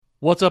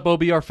What's up,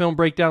 OBR Film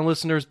Breakdown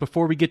listeners?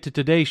 Before we get to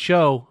today's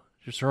show,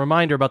 just a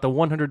reminder about the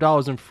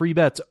 $100 in free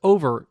bets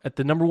over at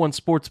the number one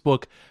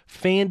sportsbook,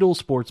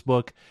 FanDuel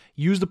Sportsbook.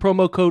 Use the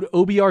promo code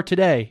OBR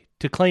today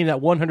to claim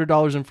that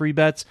 $100 in free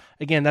bets.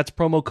 Again, that's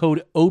promo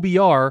code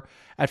OBR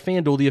at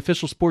FanDuel, the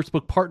official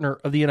sportsbook partner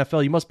of the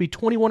NFL. You must be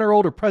 21 or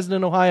older, present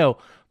in Ohio.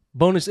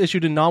 Bonus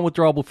issued in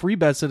non-withdrawable free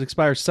bets that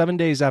expires 7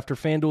 days after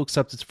FanDuel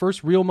accepts its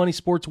first real money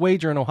sports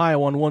wager in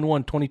Ohio on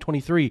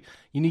 1/1/2023.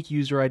 Unique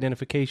user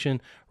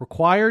identification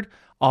required.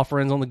 Offer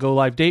ends on the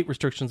go-live date.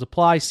 Restrictions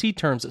apply. See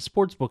terms at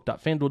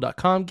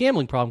sportsbook.fanduel.com.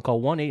 Gambling problem, call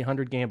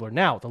 1-800-GAMBLER.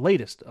 Now, the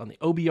latest on the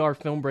OBR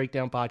Film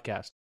Breakdown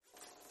podcast.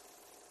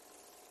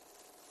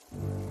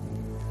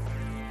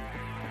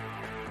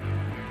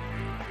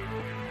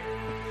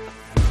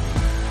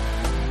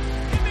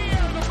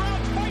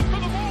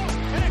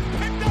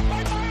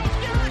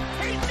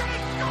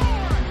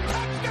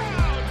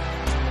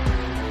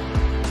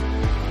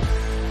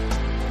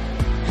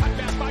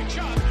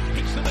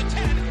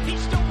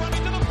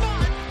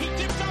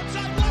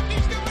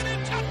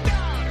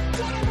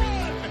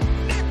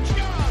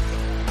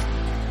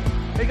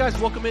 Hey guys,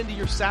 welcome into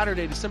your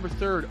Saturday, December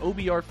 3rd,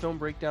 OBR Film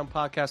Breakdown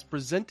podcast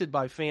presented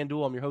by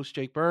FanDuel. I'm your host,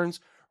 Jake Burns.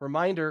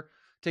 Reminder,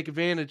 take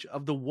advantage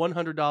of the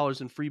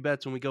 $100 in free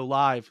bets when we go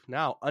live.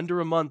 Now,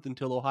 under a month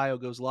until Ohio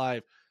goes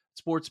live,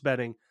 sports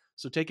betting.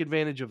 So take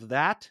advantage of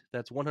that.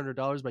 That's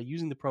 $100 by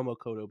using the promo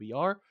code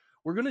OBR.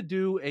 We're going to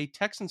do a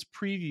Texans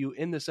preview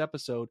in this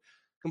episode,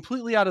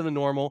 completely out of the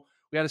normal.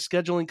 We had a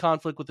scheduling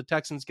conflict with the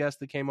Texans guest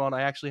that came on.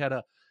 I actually had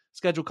a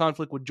schedule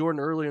conflict with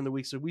Jordan earlier in the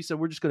week, so we said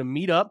we're just going to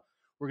meet up.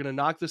 We're going to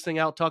knock this thing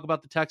out, talk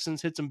about the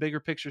Texans, hit some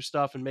bigger picture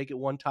stuff, and make it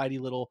one tidy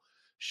little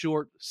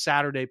short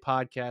Saturday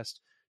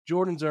podcast.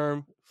 Jordan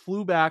Zirm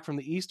flew back from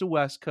the East to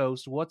West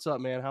Coast. What's up,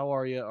 man? How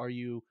are you? Are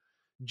you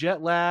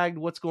jet lagged?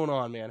 What's going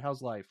on, man?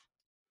 How's life?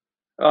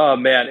 Oh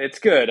man, it's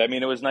good. I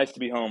mean, it was nice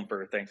to be home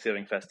for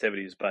Thanksgiving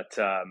festivities, but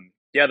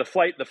yeah, the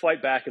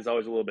flight back is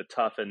always a little bit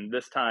tough. And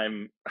this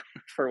time,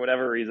 for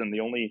whatever reason, the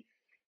only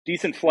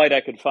decent flight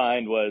I could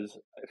find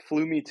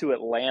flew me to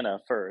Atlanta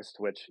first,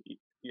 which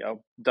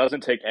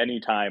doesn't take any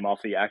time off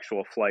the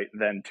actual flight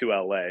then to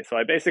LA. So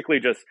I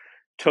basically just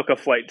took a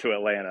flight to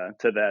Atlanta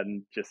to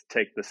then just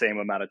take the same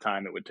amount of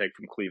time it would take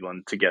from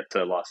Cleveland to get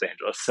to Los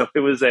Angeles. So it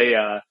was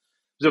a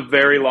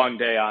very long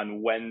day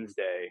on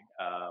Wednesday.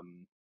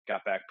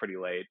 Got back pretty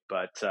late,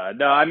 but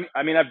no,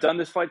 I mean, I've done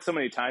this flight so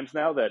many times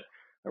now that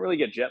I don't really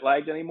get jet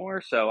lagged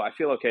anymore. So I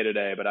feel okay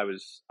today, but I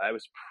was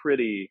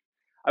pretty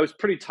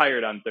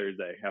tired on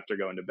Thursday after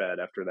going to bed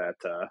after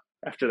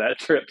that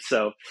trip.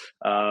 So,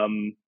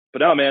 but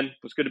no, man, it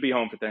was good to be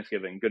home for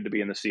Thanksgiving. Good to be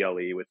in the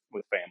CLE with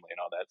family and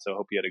all that. So I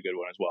hope you had a good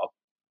one as well.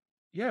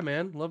 Yeah,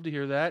 man. Love to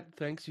hear that.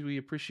 Thanks. We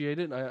appreciate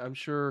it. I'm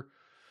sure,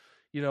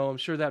 I'm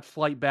sure that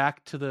flight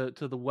back to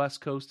the West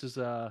Coast is,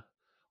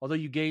 although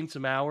you gained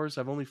some hours.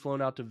 I've only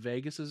flown out to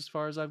Vegas as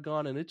far as I've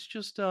gone, and it's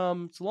just,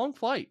 it's a long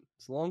flight.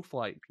 It's a long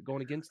flight. You're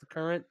going against the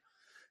current.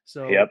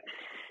 So yep.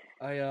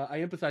 I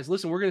empathize.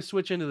 Listen, we're going to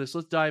switch into this.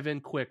 Let's dive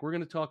in quick. We're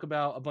going to talk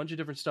about a bunch of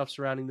different stuff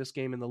surrounding this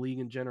game and the league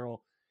in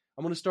general.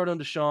 I'm going to start on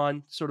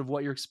Deshaun, sort of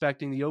what you're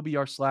expecting. The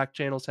OBR Slack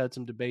channels had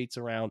some debates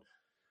around,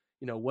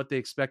 what they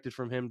expected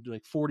from him.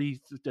 Like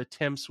 40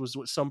 attempts was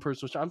what some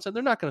person was. I'm saying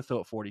they're not going to throw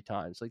it 40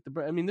 times.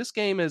 This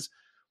game is,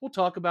 we'll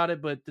talk about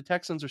it, but the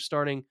Texans are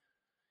starting,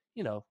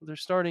 they're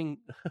starting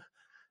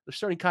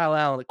Kyle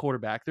Allen at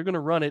quarterback. They're going to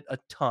run it a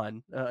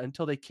ton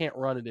until they can't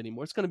run it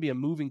anymore. It's going to be a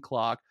moving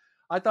clock.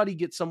 I thought he'd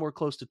get somewhere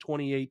close to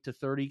 28 to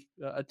 30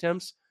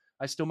 attempts.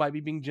 I still might be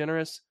being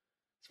generous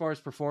as far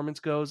as performance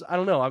goes. I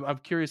don't know. I'm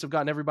curious. I've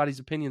gotten everybody's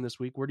opinion this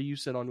week. Where do you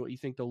sit on what you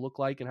think they'll look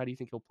like, and how do you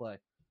think he'll play?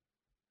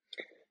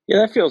 Yeah,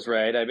 that feels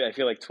right. I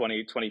feel like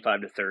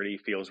 25 to 30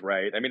 feels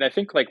right. I mean, I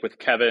think like with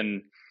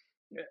Kevin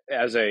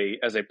as a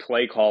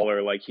play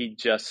caller, like he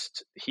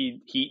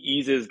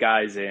eases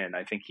guys in.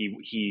 I think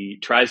he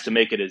tries to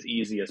make it as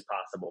easy as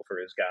possible for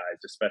his guys,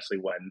 especially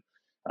when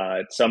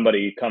it's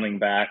somebody coming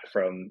back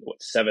from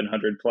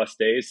 700 plus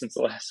days since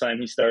the last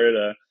time he started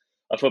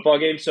a football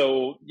game.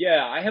 So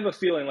yeah, I have a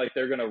feeling like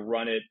they're going to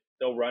run it.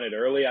 They'll run it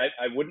early. I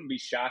wouldn't be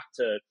shocked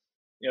to,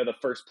 the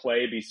first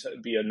play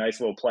be a nice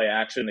little play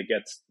action that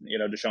gets,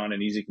 Deshaun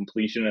an easy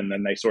completion, and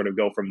then they sort of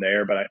go from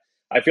there. But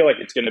I feel like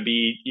it's going to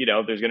be,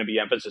 there's going to be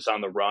emphasis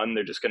on the run.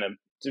 They're just going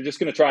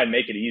to try and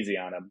make it easy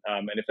on him.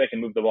 And if they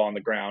can move the ball on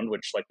the ground,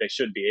 which like they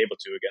should be able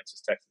to against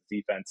this Texas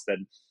defense,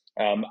 then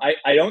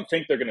I don't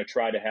think they're going to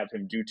try to have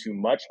him do too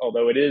much.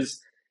 Although it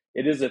is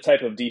a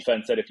type of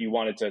defense that if you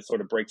wanted to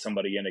sort of break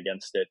somebody in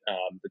against it,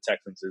 the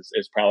Texans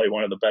is probably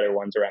one of the better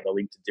ones around the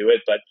league to do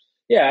it. But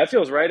yeah, it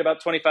feels right about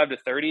 25 to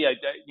 30.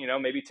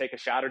 Maybe take a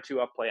shot or two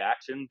off play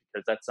action,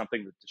 because that's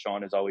something that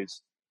Deshaun has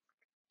always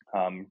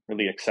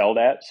really excelled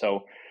at.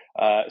 So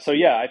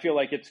yeah, I feel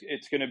like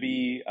it's going to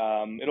be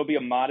it'll be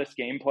a modest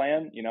game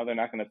plan. They're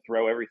not going to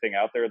throw everything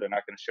out there. They're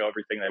not going to show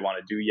everything they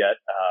want to do yet.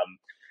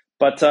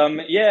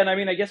 Yeah, and I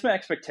mean, I guess my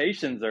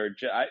expectations are.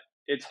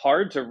 It's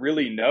hard to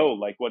really know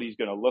like what he's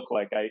going to look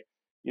like.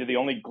 The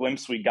only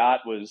glimpse we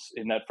got was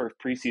in that first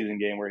preseason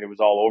game where he was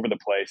all over the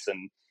place,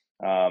 and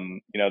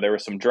There were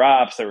some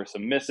drops, there were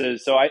some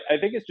misses. So I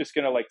think it's just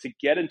going to to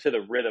get into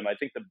the rhythm. I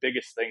think the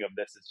biggest thing of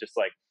this is just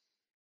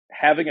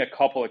having a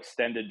couple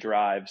extended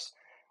drives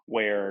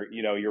where,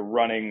 you're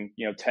running,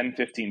 10,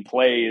 15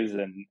 plays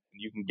and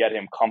you can get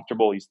him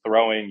comfortable. He's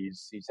throwing,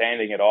 he's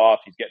handing it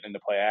off, he's getting into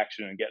play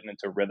action and getting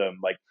into rhythm.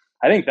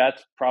 I think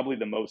that's probably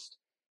the most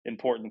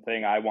important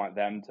thing I want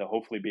them to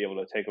hopefully be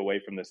able to take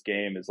away from this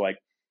game is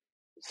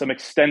some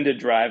extended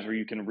drives where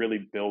you can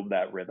really build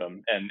that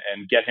rhythm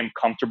and get him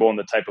comfortable in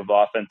the type of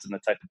offense and the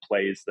type of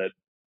plays that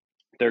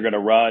they're going to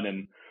run,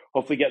 and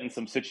hopefully getting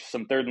some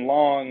third and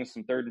longs,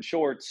 some third and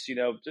shorts,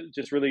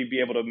 just really be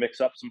able to mix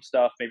up some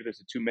stuff. Maybe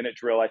there's a 2-minute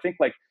drill. I think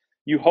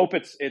you hope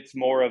it's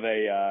more of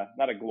a,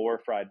 not a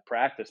glorified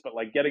practice, but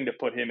getting to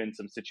put him in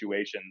some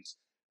situations,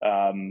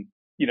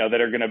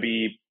 that are going to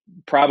be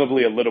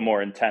probably a little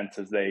more intense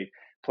as they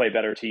play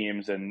better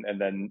teams. And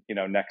then,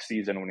 next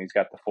season when he's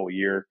got the full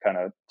year kind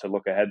of to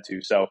look ahead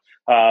to. So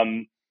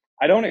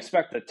I don't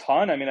expect a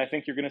ton. I mean, I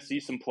think you're going to see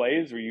some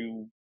plays where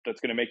that's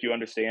going to make you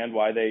understand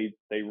why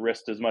they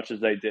risked as much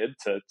as they did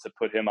to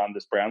put him on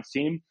this Browns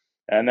team.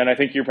 And then I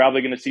think you're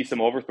probably going to see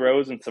some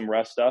overthrows and some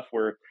rest stuff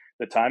where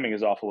the timing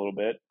is off a little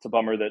bit. It's a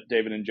bummer that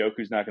David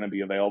Njoku's not going to be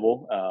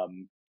available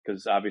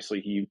because obviously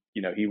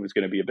he was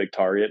going to be a big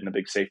target and a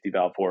big safety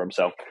valve for him.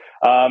 So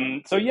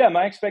yeah,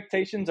 my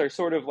expectations are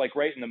sort of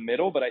right in the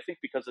middle, but I think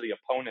because of the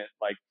opponent,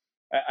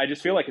 I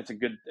just feel like it's a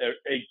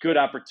good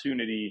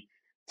opportunity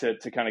to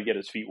kind of get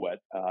his feet wet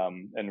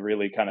and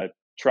really kind of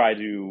try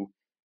to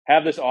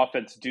have this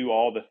offense do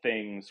all the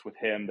things with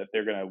him that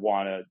they're going to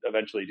want to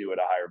eventually do at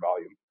a higher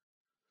volume.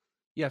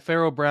 Yeah,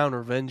 Pharaoh Brown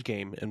revenge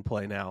game in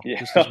play now. Yeah.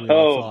 Just as we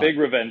all thought. Big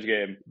revenge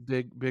game.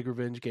 Big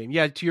revenge game.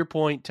 Yeah, to your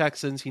point,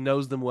 Texans, he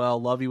knows them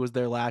well. Lovey was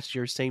there last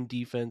year. Same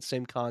defense,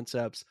 same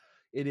concepts.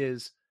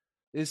 It's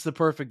the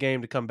perfect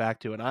game to come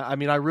back to. And I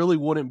mean, I really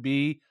wouldn't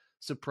be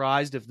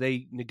surprised if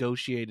they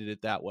negotiated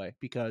it that way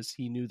because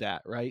he knew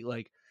that, right?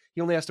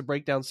 He only has to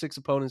break down 6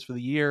 opponents for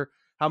the year.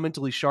 How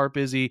mentally sharp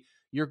is he?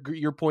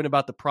 Your point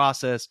about the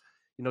process,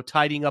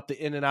 tidying up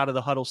the in and out of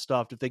the huddle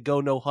stuff. If they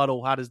go no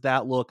huddle, how does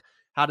that look?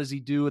 How does he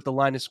do at the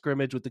line of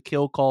scrimmage with the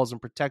kill calls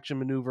and protection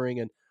maneuvering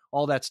and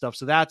all that stuff?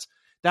 So that's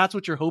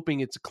what you're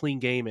hoping it's a clean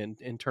game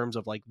in terms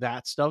of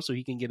that stuff, so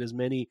he can get as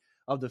many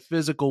of the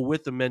physical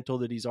with the mental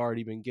that he's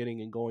already been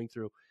getting and going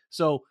through.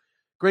 So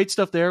great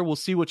stuff there. We'll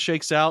see what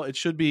shakes out. It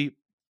should be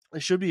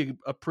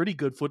a pretty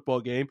good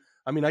football game.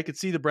 I mean, I could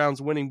see the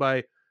Browns winning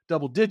by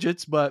double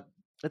digits, but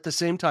at the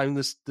same time,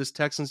 this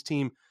Texans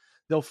team,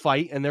 they'll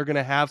fight and they're going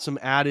to have some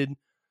added,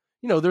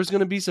 there's going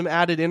to be some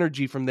added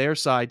energy from their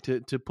side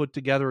to put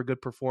together a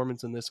good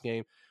performance in this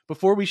game.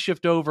 Before we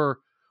shift over,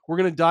 we're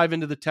going to dive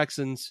into the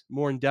Texans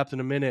more in depth in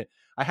a minute.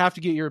 I have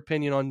to get your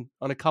opinion on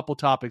a couple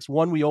topics.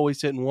 One we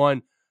always hit and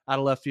one out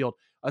of left field.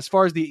 As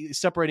far as the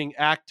separating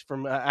act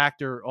from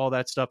actor, all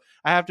that stuff,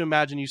 I have to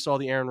imagine you saw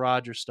the Aaron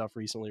Rodgers stuff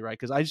recently, right?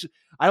 Because it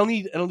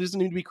doesn't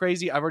need to be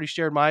crazy. I've already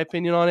shared my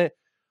opinion on it.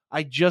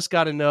 I just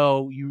got to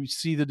know you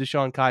see the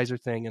Deshaun Kaiser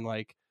thing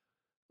and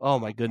oh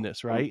my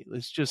goodness, right?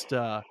 It's just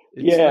but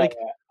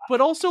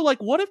also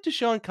what if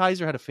Deshaun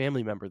Kaiser had a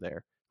family member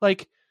there?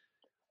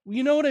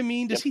 You know what I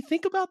mean? Does he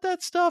think about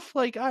that stuff?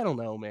 I don't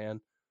know,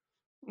 man.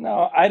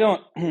 No, I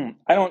don't.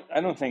 I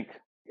don't think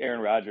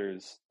Aaron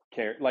Rodgers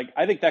care.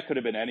 I think that could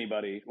have been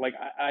anybody.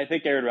 I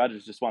think Aaron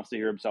Rodgers just wants to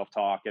hear himself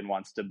talk and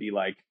wants to be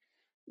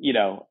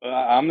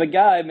I'm the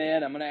guy,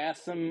 man. I'm gonna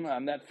ask some.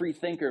 I'm that free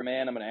thinker,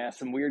 man. I'm gonna ask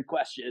some weird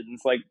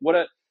questions.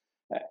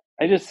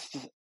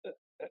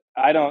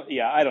 I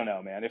don't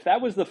know, man. If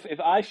if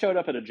I showed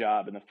up at a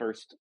job and the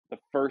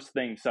first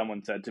thing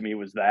someone said to me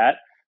was that,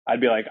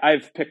 I'd be like,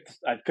 I've picked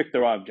the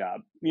wrong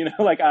job.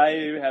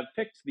 I have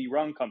picked the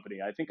wrong company.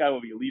 I think I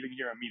will be leaving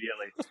here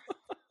immediately.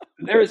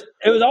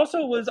 It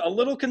was a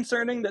little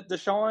concerning that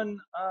Deshaun,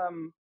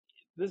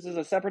 this is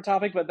a separate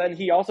topic, but then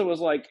he also was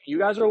like, you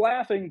guys are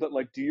laughing, but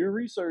do your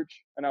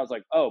research. And I was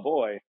like, oh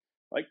boy.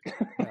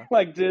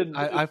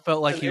 I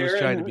felt like he was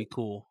trying to be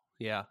cool.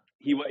 Yeah.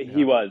 He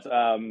was.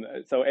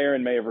 So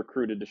Aaron may have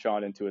recruited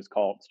Deshaun into his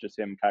cult. It's just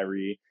him,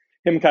 Kyrie,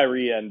 and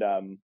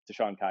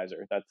Deshaun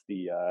Kaiser. That's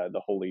the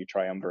holy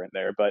triumvirate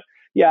there. But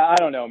yeah, I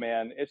don't know,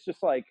 man. It's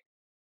just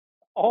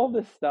all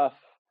this stuff,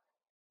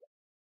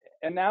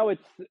 and now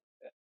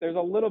there's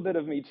a little bit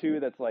of me too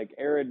that's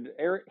Aaron.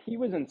 He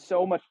was in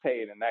so much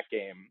pain in that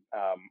game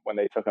when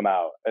they took him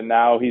out, and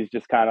now he's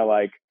just kind of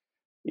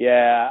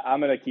yeah, I'm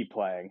gonna keep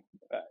playing.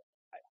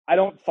 I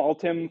don't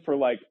fault him for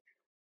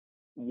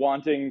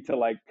wanting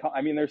to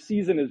I mean, their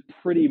season is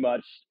pretty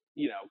much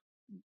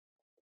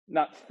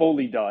not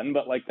fully done,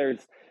 but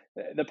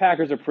the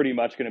Packers are pretty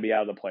much going to be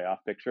out of the playoff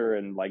picture,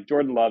 and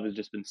Jordan Love has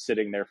just been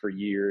sitting there for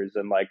years,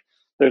 and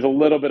there's a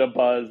little bit of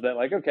buzz that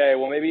okay,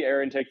 well maybe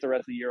Aaron takes the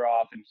rest of the year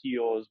off and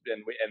heals,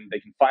 and they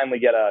can finally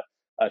get a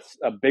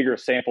bigger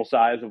sample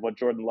size of what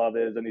Jordan Love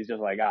is, and he's just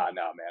no man,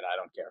 I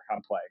don't care,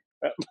 I'm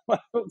playing.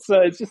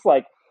 So it's just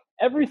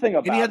everything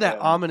about. And he had that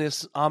him.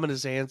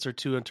 ominous answer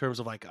too, in terms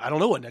of I don't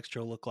know what next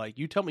year will look like.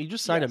 You tell me. You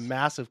just signed a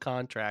massive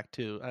contract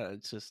too.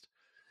 It's just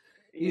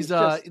He's He's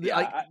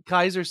just,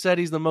 Kaiser said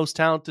he's the most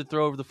talented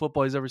thrower of the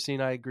football he's ever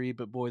seen. I agree,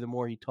 but boy, the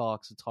more he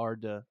talks, it's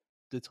hard to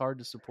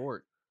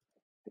support.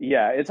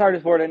 yeah, it's hard to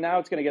support. And now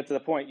it's going to get to the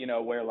point,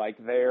 where like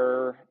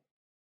they're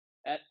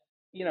at,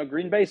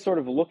 Green Bay's sort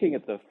of looking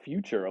at the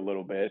future a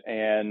little bit,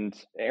 and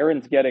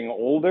Aaron's getting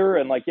older,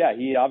 and like, yeah,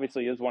 he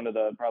obviously is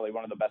probably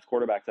one of the best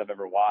quarterbacks I've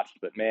ever watched.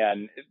 But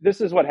man,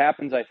 this is what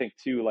happens, I think,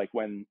 too. Like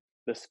when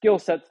the skill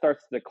set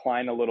starts to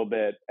decline a little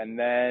bit, and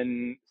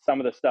then some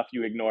of the stuff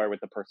you ignore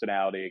with the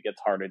personality, it gets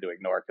harder to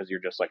ignore because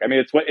you're just like, I mean,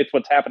 it's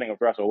what's happening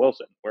with Russell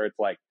Wilson, where it's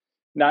like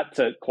not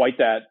to quite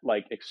that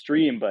like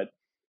extreme, but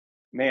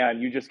man,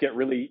 you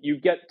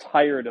get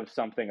tired of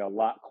something a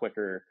lot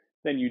quicker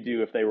than you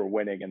do if they were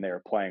winning and they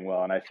were playing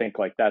well. And I think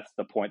like that's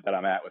the point that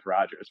I'm at with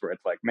Rodgers, where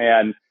it's like,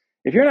 man,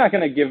 if you're not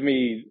going to give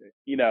me,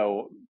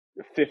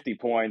 50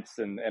 points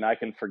and I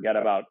can forget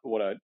about what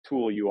a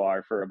tool you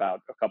are for about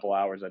a couple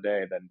hours a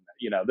day, then,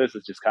 this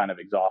is just kind of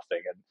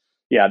exhausting. And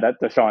yeah, that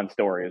Deshaun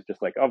story is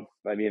just like, oh,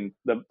 I mean,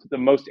 the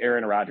most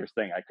Aaron Rodgers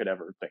thing I could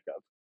ever think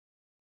of.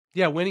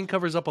 Yeah, winning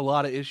covers up a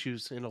lot of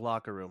issues in a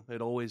locker room.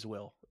 It always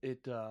will.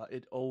 It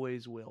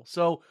always will.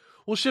 So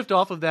we'll shift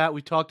off of that.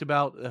 We talked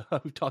about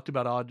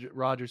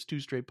Rodgers 2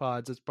 straight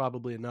pods. That's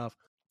probably enough.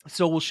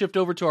 So we'll shift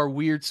over to our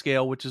weird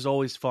scale, which is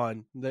always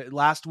fun.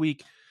 Last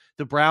week,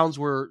 the Browns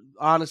were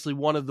honestly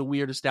one of the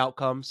weirdest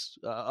outcomes,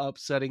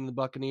 upsetting the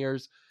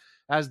Buccaneers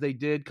as they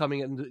did, coming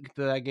into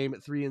that game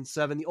at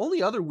 3-7. The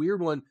only other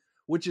weird one,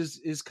 which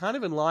is kind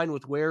of in line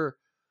with where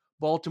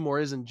Baltimore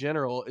is in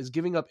general, is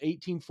giving up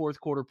 18 fourth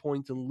quarter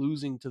points and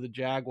losing to the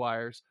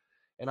Jaguars.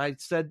 And I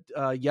said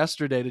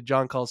yesterday to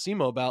John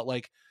Colsimo about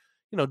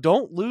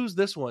don't lose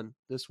this one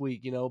this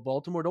week.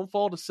 Baltimore, don't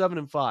fall to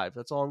 7-5.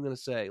 That's all I'm going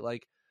to say.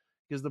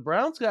 Because the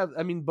Browns have,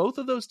 I mean, both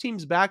of those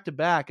teams back to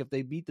back, if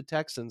they beat the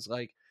Texans,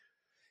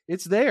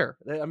 it's there.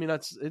 I mean,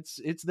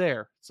 it's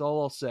there. That's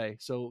all I'll say.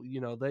 So,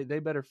 they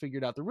better figure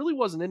it out. There really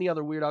wasn't any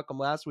other weird outcome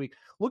last week.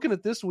 Looking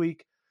at this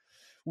week,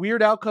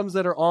 weird outcomes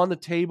that are on the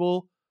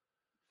table.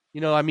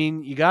 I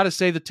mean, you got to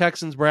say the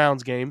Texans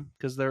Browns game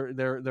because they're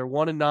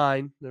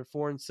 1-9, they're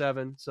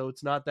 4-7, so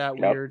it's not that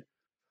Yep. weird.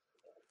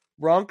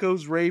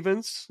 Broncos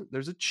Ravens,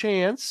 there's a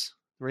chance.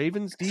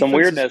 Ravens Some defense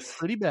weirdness. is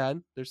pretty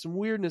bad. There's some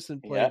weirdness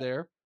in play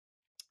there.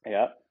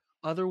 Yeah.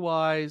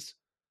 Otherwise,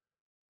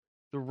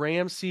 the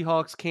Rams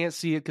Seahawks, can't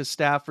see it because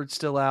Stafford's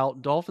still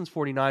out. Dolphins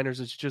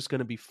 49ers is just going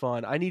to be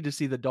fun. I need to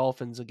see the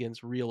Dolphins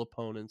against real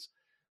opponents.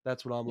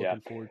 That's what I'm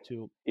looking forward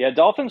to. Yeah,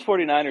 Dolphins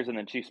 49ers and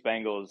then Chiefs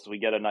Bengals, we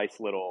get a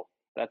nice little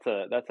that's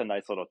a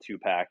nice little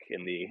 2-pack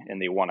in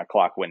the 1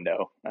 o'clock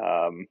window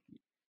on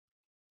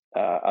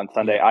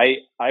Sunday. Yeah.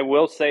 I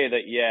will say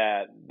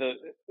that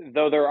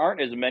though there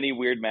aren't as many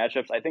weird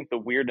matchups, I think the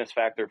weirdness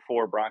factor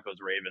for Broncos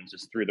Ravens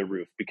is through the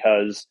roof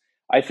because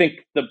I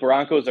think the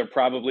Broncos are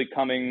probably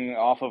coming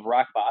off of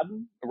rock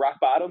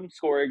bottom,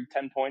 scoring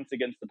 10 points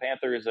against the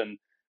Panthers, and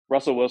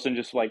Russell Wilson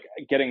just like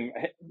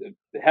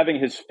having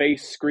his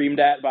face screamed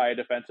at by a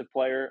defensive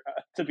player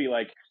to be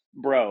like,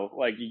 bro,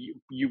 like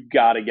you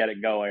got to get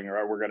it going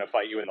or we're going to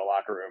fight you in the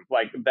locker room.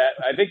 Like that,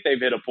 I think they've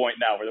hit a point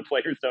now where the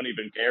players don't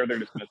even care. They're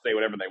just going to say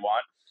whatever they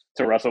want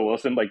to Russell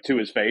Wilson, like to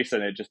his face,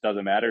 and it just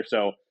doesn't matter.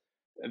 So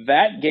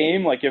that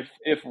game, like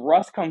if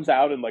Russ comes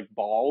out and like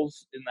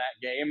balls in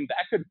that game,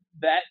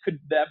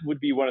 that would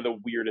be one of the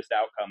weirdest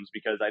outcomes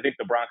because I think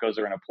the Broncos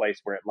are in a place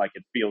where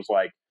it feels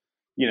like,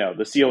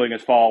 the ceiling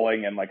is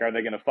falling and like, are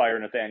they going to fire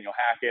Nathaniel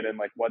Hackett and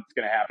like, what's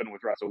going to happen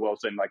with Russell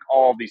Wilson? Like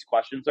all of these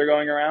questions are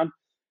going around.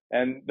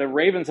 And the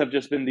Ravens have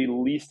just been the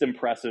least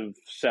impressive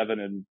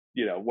 7-4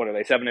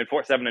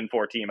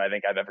 team I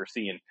think I've ever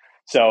seen.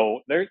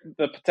 So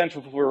the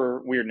potential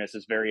for weirdness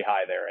is very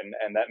high there.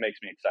 And that makes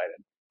me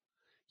excited.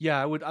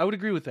 Yeah, I would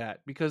agree with that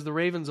because the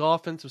Ravens'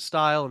 offensive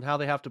style and how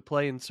they have to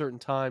play in certain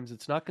times,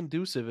 it's not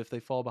conducive if they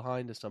fall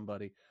behind to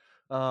somebody.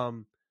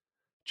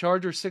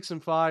 Chargers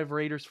 6-5,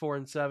 Raiders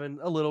 4-7,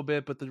 a little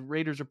bit, but the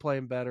Raiders are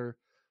playing better.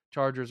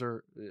 Chargers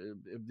are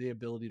the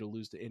ability to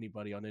lose to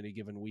anybody on any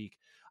given week.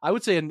 I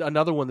would say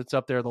another one that's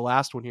up there, the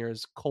last one here,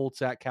 is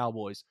Colts at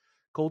Cowboys.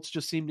 Colts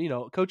just seemed,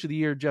 Coach of the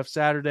Year, Jeff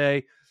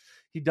Saturday.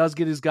 He does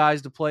get his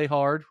guys to play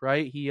hard,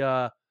 right? He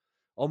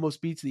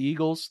almost beats the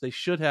Eagles. They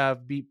should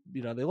have beat,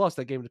 they lost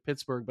that game to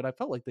Pittsburgh, but I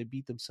felt like they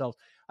beat themselves.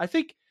 I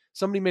think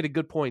somebody made a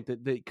good point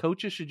that the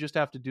coaches should just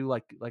have to do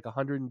like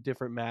 100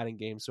 different Madden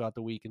games throughout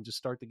the week and just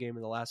start the game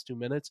in the last 2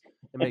 minutes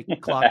and make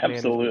clock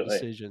management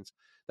decisions.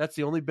 That's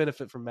the only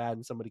benefit from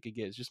Madden somebody could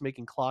get is just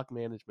making clock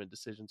management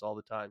decisions all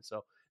the time.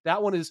 So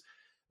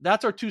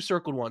that's our 2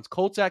 circled ones.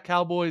 Colts at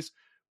Cowboys,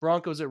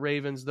 Broncos at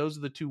Ravens. Those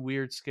are the 2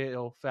 weird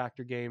scale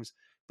factor games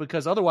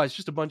because otherwise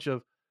just a bunch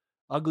of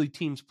ugly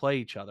teams play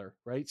each other,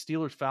 right?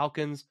 Steelers,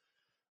 Falcons,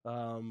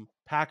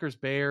 Packers,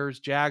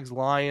 Bears, Jags,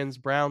 Lions,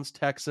 Browns,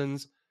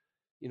 Texans.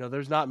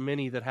 There's not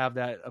many that have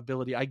that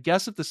ability. I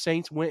guess if the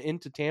Saints went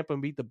into Tampa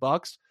and beat the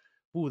Bucks,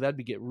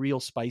 that'd get real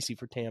spicy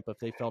for Tampa if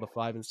they fell to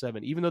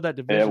 5-7. Even though that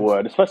division it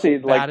would, especially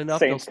bad like enough,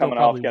 Saints they'll still coming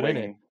probably off getting,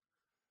 win it.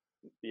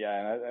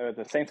 Yeah, and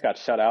the Saints got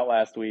shut out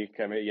last week.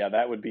 I mean, yeah,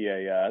 that would be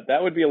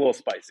a little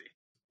spicy.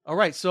 All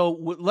right, so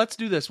let's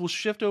do this. We'll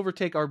shift over,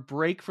 take our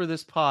break for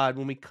this pod.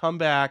 When we come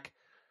back,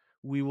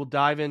 we will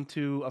dive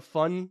into a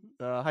fun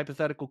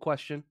hypothetical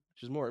question,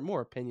 which is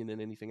more opinion than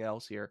anything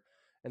else here.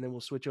 And then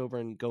we'll switch over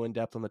and go in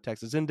depth on the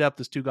Texans. In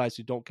depth is two guys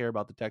who don't care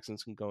about the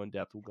Texans can go in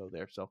depth. We'll go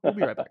there. So we'll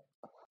be right back.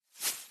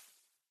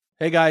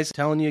 Hey guys,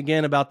 telling you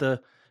again about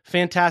the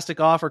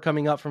fantastic offer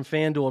coming up from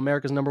FanDuel,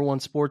 America's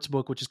 #1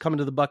 sportsbook, which is coming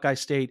to the Buckeye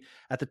State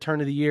at the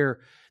turn of the year.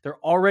 They're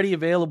already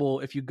available.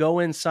 If you go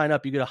in, sign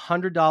up, you get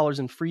 $100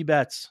 in free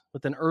bets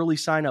with an early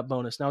sign-up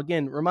bonus. Now,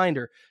 again,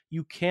 reminder,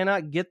 you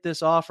cannot get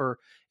this offer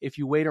if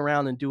you wait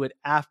around and do it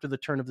after the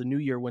turn of the new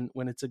year when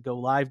it's a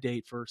go-live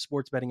date for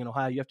sports betting in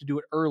Ohio. You have to do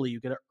it early. You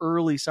get an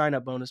early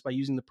sign-up bonus by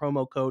using the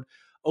promo code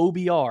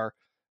OBR.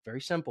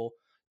 Very simple.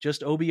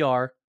 Just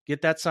OBR.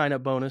 Get that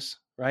sign-up bonus,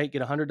 right?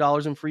 Get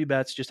 $100 in free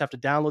bets. Just have to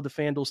download the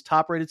FanDuel's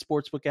top-rated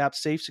sportsbook app.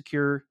 Safe,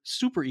 secure,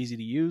 super easy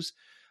to use.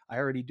 I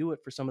already do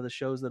it for some of the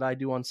shows that I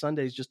do on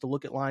Sundays just to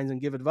look at lines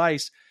and give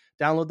advice.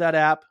 Download that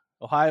app.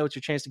 Ohio, it's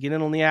your chance to get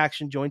in on the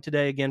action. Join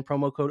today. Again,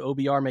 promo code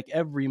OBR. Make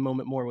every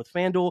moment more with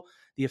FanDuel,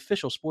 the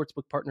official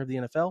sportsbook partner of the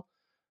NFL.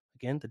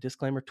 Again, the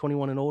disclaimer,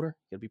 21 and older.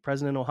 You got to be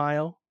present in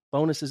Ohio.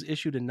 Bonuses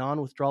issued in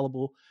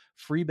non-withdrawable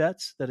free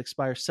bets that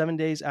expire 7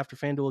 days after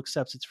FanDuel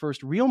accepts its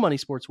first real money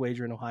sports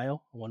wager in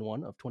Ohio,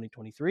 1/1 of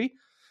 2023.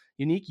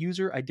 Unique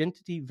user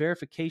identity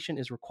verification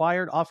is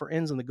required. Offer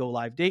ends on the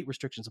go-live date.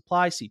 Restrictions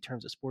apply. See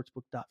terms at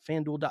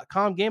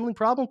sportsbook.fanduel.com. Gambling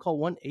problem? Call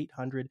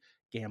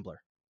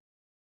 1-800-GAMBLER.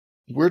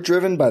 We're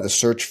driven by the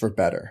search for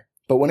better.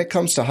 But when it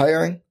comes to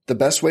hiring, the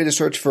best way to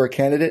search for a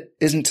candidate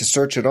isn't to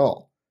search at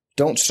all.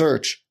 Don't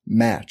search,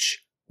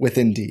 match with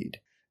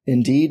Indeed.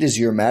 Indeed is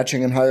your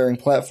matching and hiring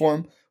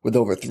platform with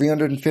over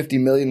 350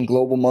 million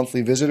global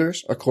monthly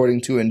visitors,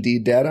 according to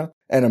Indeed data,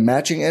 and a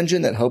matching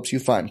engine that helps you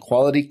find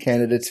quality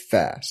candidates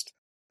fast.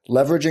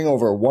 Leveraging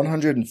over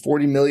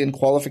 140 million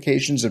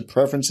qualifications and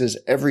preferences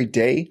every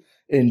day,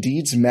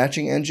 Indeed's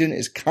matching engine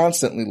is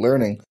constantly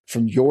learning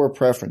from your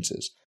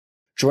preferences.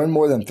 Join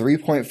more than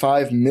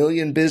 3.5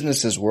 million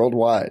businesses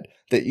worldwide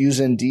that use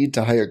Indeed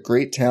to hire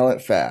great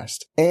talent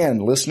fast.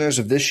 And listeners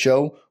of this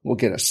show will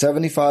get a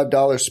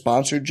 $75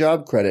 sponsored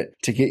job credit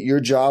to get your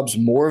jobs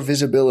more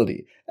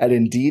visibility at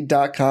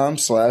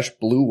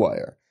Indeed.com/Blue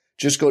Wire.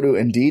 Just go to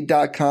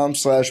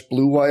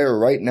Indeed.com/Blue Wire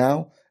right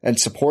now and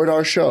support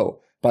our show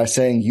by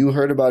saying you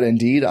heard about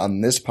Indeed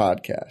on this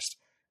podcast.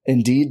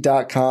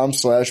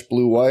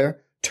 Indeed.com/Blue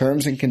Wire.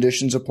 Terms and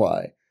conditions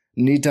apply.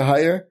 Need to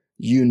hire?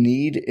 You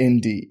need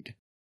Indeed.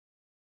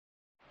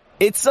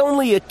 It's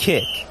only a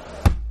kick,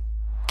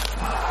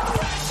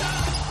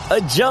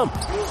 a jump,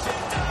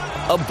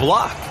 a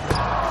block.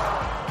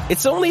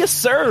 It's only a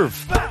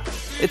serve.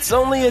 It's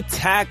only a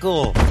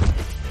tackle,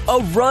 a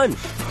run.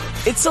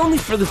 It's only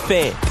for the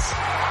fans.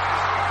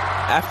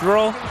 After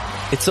all,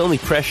 it's only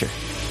pressure.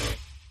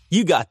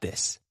 You got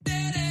this.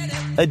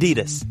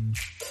 Adidas.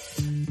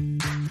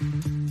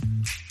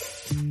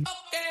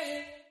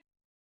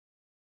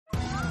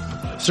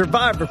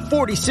 Survivor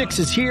 46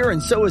 is here,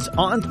 and so is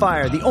On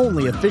Fire, the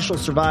only official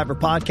Survivor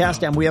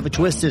podcast, and we have a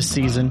twist this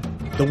season.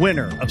 The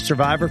winner of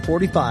Survivor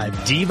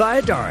 45, Dee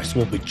Valladares,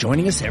 will be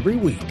joining us every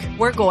week.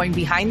 We're going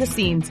behind the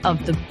scenes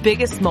of the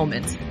biggest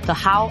moments, the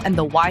how and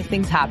the why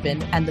things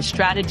happen, and the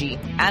strategy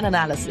and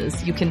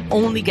analysis you can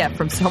only get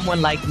from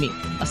someone like me,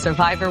 a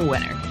Survivor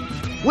winner.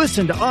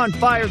 Listen to On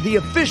Fire, the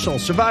official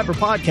Survivor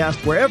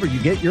podcast, wherever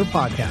you get your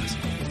podcast.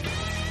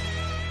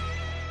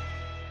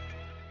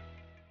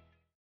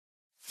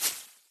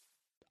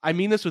 I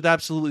mean this with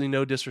absolutely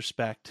no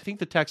disrespect. I think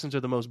the Texans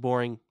are the most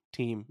boring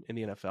team in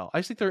the NFL.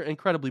 I think they're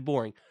incredibly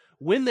boring.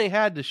 When they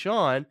had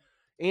Deshaun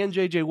and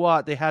J.J.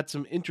 Watt, they had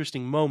some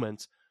interesting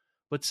moments.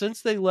 But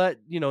since they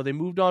they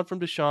moved on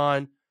from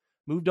Deshaun,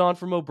 moved on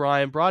from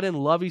O'Brien, brought in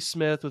Lovie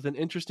Smith with an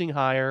interesting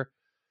hire,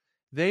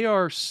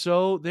 they're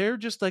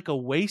just like a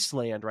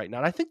wasteland right now.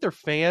 And I think their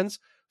fans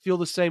feel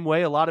the same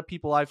way. A lot of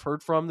people I've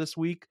heard from this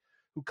week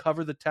who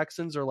cover the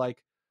Texans are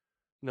like,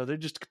 they're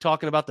just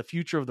talking about the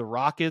future of the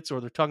Rockets,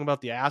 or they're talking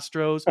about the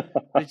Astros.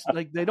 It's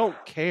like they don't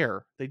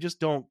care. They just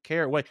don't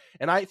care.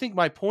 And I think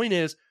my point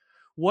is,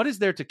 what is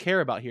there to care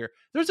about here?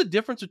 There's a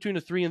difference between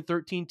a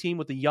 3-13 team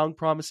with a young,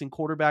 promising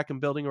quarterback and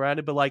building around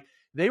it. But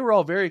they were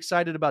all very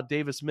excited about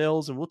Davis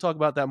Mills, and we'll talk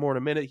about that more in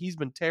a minute. He's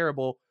been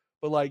terrible.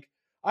 But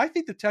I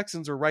think the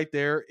Texans are right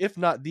there, if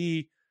not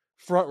the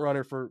front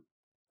runner for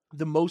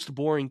the most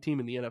boring team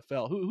in the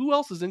NFL. Who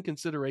else is in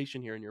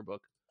consideration here in your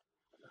book?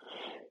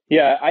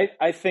 Yeah,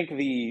 I think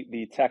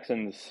the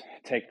Texans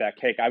take that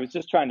cake. I was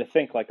just trying to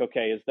think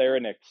okay, is there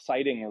an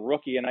exciting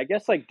rookie? And I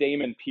guess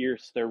Damon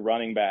Pierce, their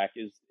running back,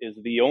 is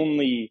the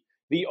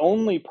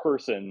only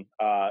person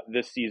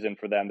this season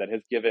for them that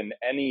has given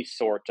any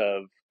sort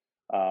of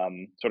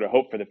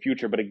hope for the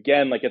future. But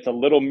again, it's a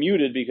little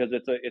muted because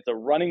it's a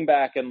running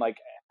back, and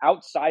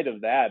outside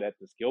of that, at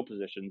the skill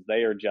positions,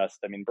 they are just.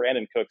 I mean,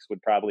 Brandon Cooks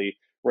would probably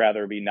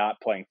rather be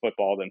not playing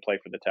football than play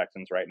for the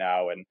Texans right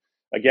now. And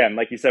again,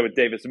 like you said, with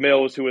Davis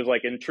Mills, who was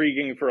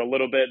intriguing for a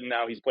little bit, and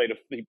now he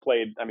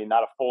played, I mean,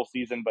 not a full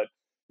season, but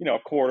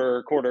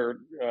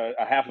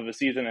a half of the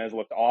season has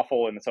looked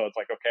awful. And so it's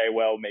like, okay,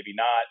 well, maybe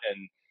not.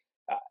 And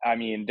I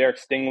mean, Derek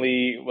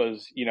Stingley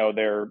was,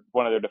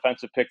 one of their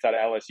defensive picks out of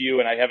LSU.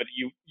 And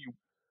you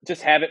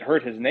just haven't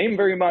heard his name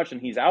very much.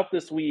 And he's out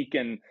this week.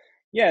 And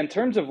yeah, in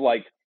terms of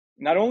like,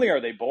 not only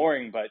are they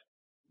boring, but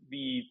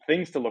the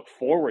things to look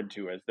forward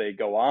to as they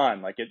go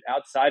on, like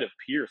outside of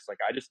Pierce, like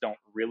I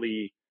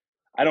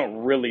don't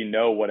really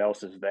know what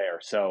else is there.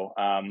 So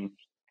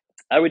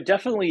I would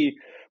definitely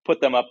put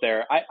them up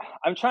there.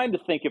 I'm trying to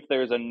think if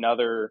there's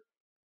another.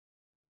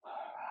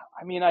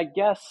 I mean, I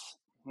guess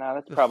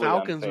that's The probably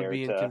Falcons unfair would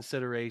be in to.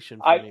 consideration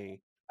for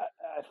me.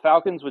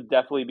 Falcons would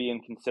definitely be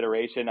in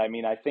consideration. I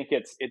mean, I think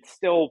it's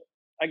still.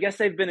 I guess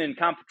they've been in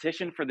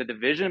competition for the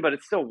division, but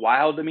it's still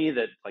wild to me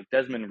that like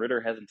Desmond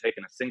Ridder hasn't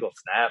taken a single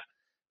snap.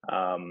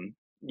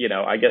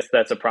 I guess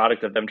that's a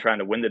product of them trying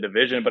to win the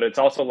division, but it's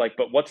also like,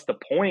 but what's the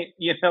point,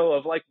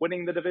 of like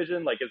winning the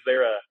division? Like, is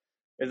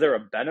there a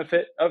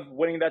benefit of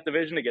winning that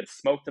division to get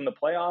smoked in the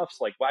playoffs?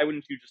 Like, why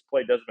wouldn't you just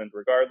play Desmond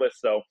regardless?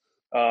 So,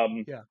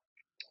 Yeah, that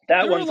there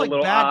are one's a like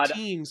little bad odd.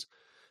 teams.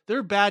 There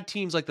are bad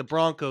teams like the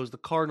Broncos, the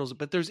Cardinals,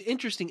 but there's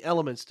interesting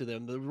elements to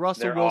them. The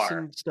Russell There Wilson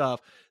are.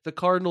 stuff. The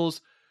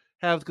Cardinals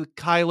have the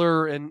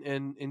Kyler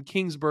and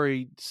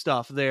Kingsbury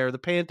stuff there. The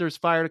Panthers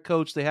fired a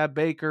coach. They have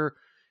Baker,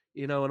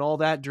 and all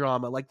that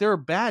drama. Like there are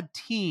bad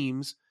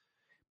teams,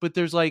 but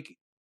there's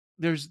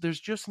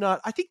just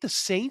not. I think the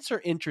Saints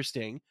are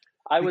interesting.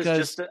 The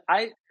They're Saints in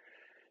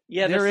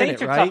are it,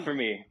 tough right? for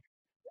me.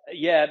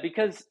 Yeah,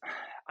 because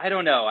I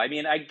don't know. I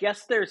mean, I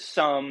guess there's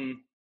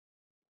some.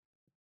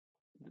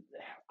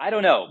 I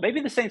don't know.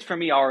 Maybe the Saints for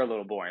me are a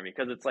little boring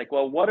because it's like,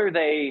 well, what are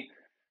they?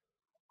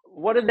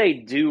 What do they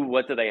do?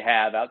 What do they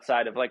have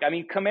outside of like? I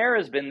mean,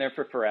 Kamara's been there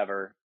for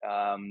forever.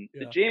 The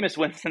Yeah. Jameis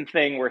Winston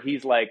thing, where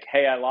he's like,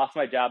 "Hey, I lost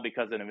my job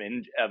because of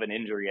an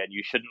injury, and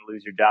you shouldn't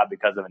lose your job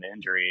because of an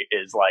injury,"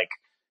 is like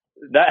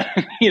that.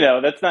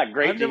 That's not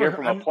great to hear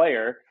from a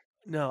player.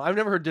 No, I've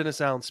never heard Dennis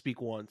Allen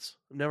speak once.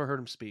 I've never heard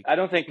him speak. I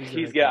don't think Who's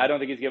he's their head I coach. don't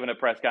think he's given a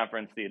press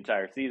conference the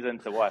entire season,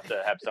 so we'll have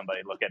to have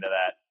somebody look into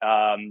that.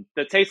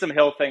 The Taysom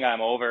Hill thing,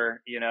 I'm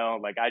over.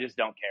 Like I just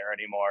don't care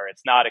anymore.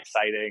 It's not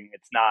exciting.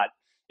 It's not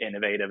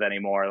innovative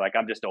anymore. Like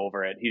I'm just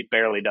over it. He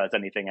barely does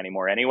anything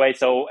anymore anyway.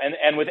 So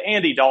and with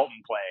Andy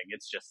Dalton playing,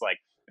 it's just like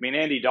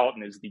Andy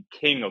Dalton is the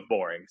king of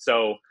boring.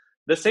 So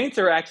the Saints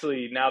are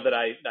actually, now that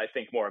I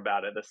think more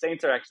about it, the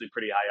Saints are actually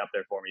pretty high up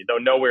there for me, though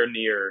nowhere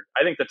near.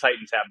 I think the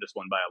Titans have this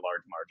one by a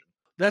large margin.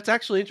 That's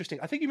actually interesting.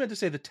 I think you meant to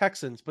say the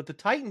Texans, but the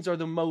Titans are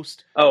the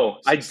most Oh,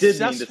 I successful.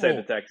 did mean to say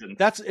the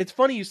Texans. It's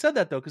funny you said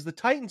that though, because the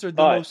Titans are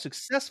the most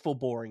successful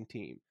boring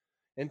team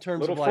in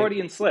terms little of like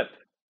Freudian slip.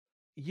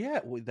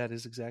 Yeah, well, that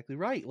is exactly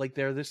right. Like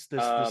they're this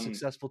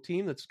successful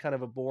team that's kind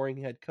of a boring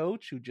head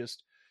coach who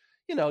just,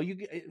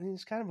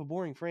 it's kind of a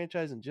boring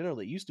franchise in general.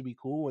 It used to be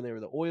cool when they were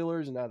the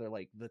Oilers, and now they're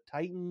like the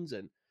Titans,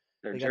 and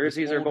their they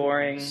jerseys are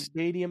boring.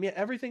 Stadium, yeah,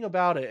 everything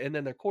about it, and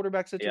then their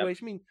quarterback situation. Yep.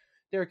 I mean,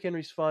 Derrick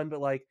Henry's fun, but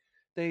like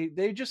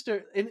they just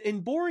are.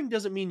 And boring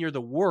doesn't mean you're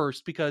the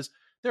worst, because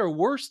there are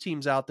worse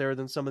teams out there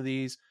than some of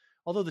these.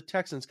 Although the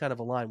Texans kind of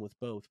align with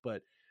both,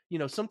 but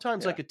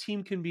sometimes like a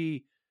team can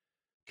be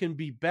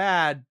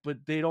bad, but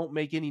they don't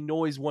make any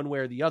noise one way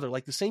or the other.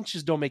 Like the Saints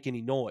just don't make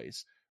any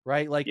noise,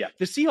 right? Like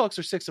the Seahawks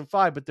are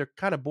 6-5, but they're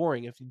kind of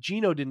boring. If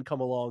Geno didn't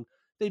come along,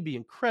 they'd be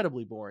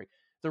incredibly boring.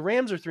 The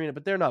Rams are 3-0,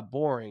 but they're not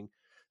boring.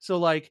 So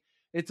like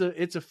it's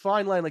a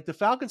fine line. Like the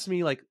Falcons to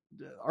me, like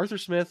Arthur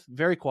Smith,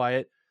 very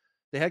quiet.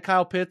 They had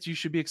Kyle Pitts, you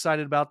should be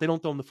excited about. They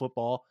don't throw him the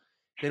football.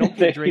 They don't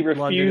get Drake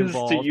London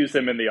involved. To use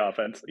him in the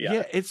offense.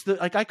 Yeah, it's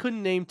I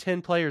couldn't name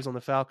 10 players on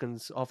the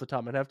Falcons off the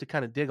top. I'd have to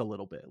kind of dig a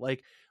little bit.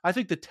 Like I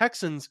think the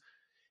Texans,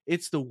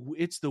 it's the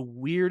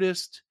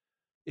weirdest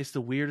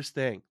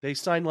thing. They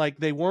signed, like,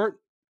 they weren't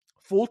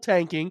full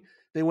tanking.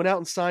 They went out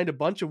and signed a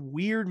bunch of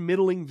weird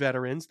middling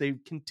veterans. They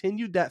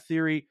continued that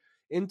theory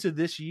into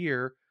this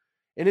year.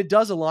 And it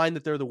does align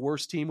that they're the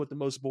worst team with the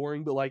most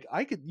boring, but like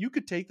you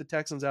could take the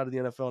Texans out of the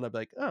NFL and I'd be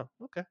like, oh,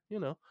 okay,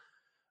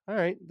 all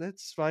right,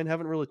 that's fine.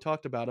 Haven't really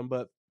talked about them,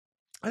 but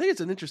I think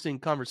it's an interesting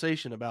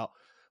conversation about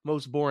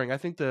most boring. I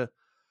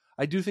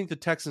do think the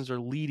Texans are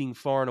leading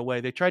far and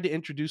away. They tried to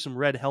introduce some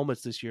red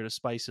helmets this year to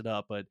spice it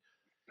up, but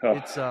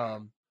it's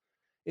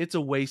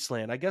a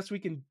wasteland. I guess we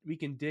can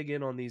dig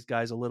in on these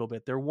guys a little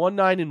bit. They're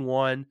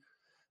 1-9-1,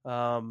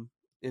 and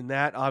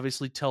that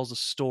obviously tells a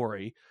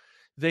story.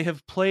 They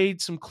have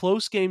played some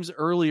close games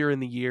earlier in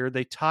the year.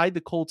 They tied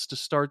the Colts to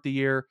start the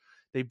year.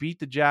 They beat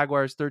the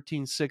Jaguars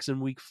 13-6 in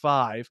Week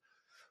 5.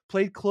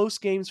 Played close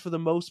games for the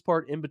most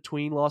part in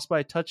between. Lost by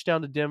a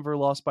touchdown to Denver.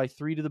 Lost by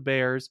 3 to the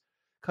Bears.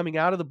 Coming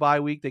out of the bye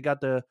week, they got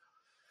the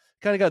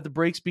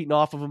brakes beaten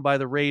off of them by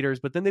the Raiders.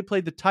 But then they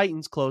played the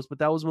Titans close, but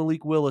that was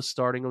Malik Willis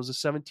starting. It was a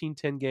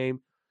 17-10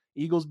 game.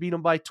 Eagles beat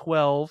them by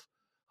 12,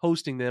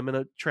 hosting them in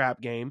a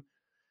trap game.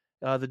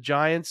 The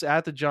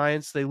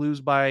Giants, they lose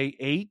by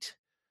 8.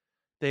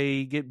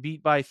 They get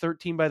beat by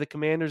 13 by the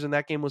Commanders, and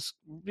that game was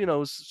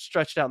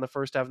stretched out in the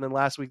first half. And then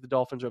last week, the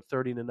Dolphins were up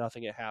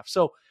 30-0 at half.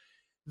 So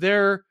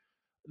they're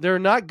They're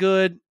not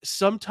good.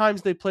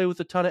 Sometimes they play with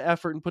a ton of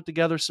effort and put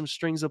together some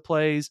strings of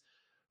plays.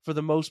 For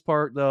the most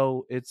part,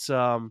 though, it's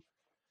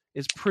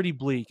pretty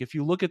bleak. If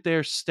you look at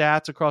their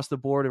stats across the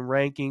board and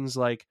rankings,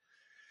 like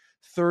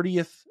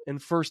 30th in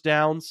first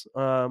downs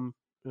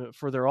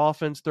for their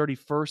offense,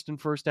 31st in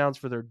first downs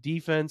for their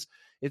defense.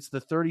 It's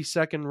the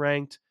 32nd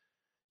ranked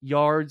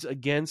yards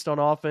against on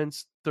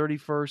offense,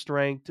 31st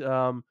ranked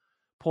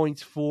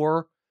points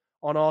for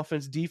on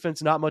offense.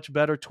 Defense, not much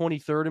better,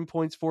 23rd in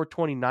points for,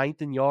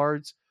 29th in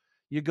yards.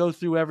 You go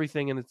through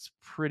everything, and it's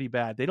pretty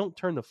bad. They don't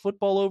turn the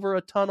football over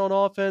a ton on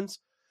offense,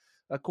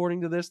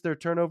 according to this, their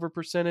turnover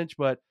percentage,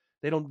 but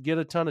they don't get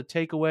a ton of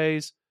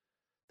takeaways.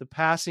 The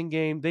passing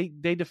game,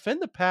 they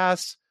defend the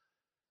pass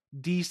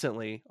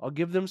decently. I'll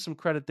give them some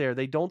credit there.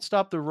 They don't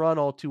stop the run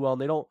all too well,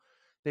 and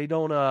they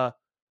don't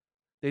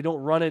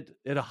run it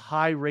at a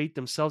high rate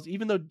themselves.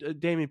 Even though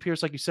Dameon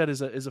Pierce, like you said,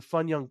 is a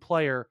fun young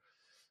player,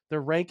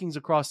 their rankings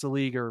across the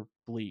league are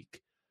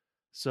bleak.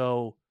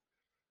 So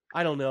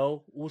I don't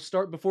know. We'll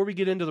start before we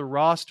get into the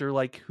roster.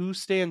 Like, who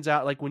stands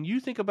out? Like, when you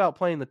think about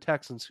playing the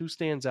Texans, who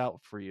stands out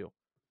for you?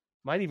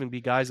 Might even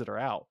be guys that are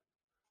out.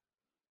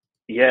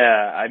 Yeah,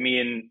 I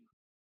mean,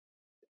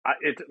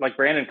 it's like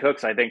Brandon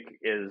Cooks, I think,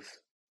 is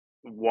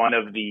one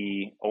of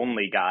the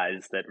only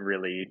guys that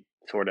really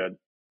sort of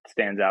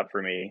stands out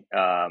for me.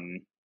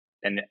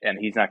 And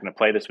he's not going to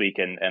play this week.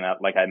 And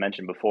like I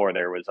mentioned before,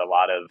 there was a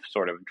lot of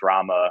sort of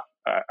drama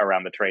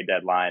around the trade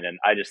deadline. And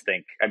I just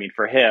think, I mean,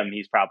 for him,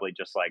 he's probably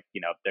just like,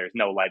 there's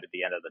no light at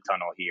the end of the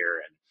tunnel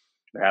here, and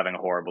they're having a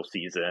horrible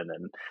season,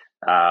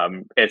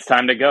 and it's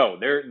time to go.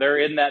 They're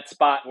in that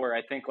spot where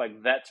I think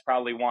like vets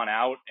probably want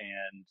out,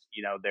 and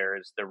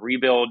there's the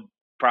rebuild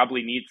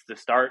probably needs to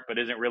start, but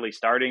isn't really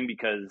starting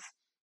because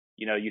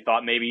you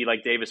thought maybe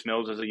like Davis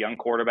Mills is a young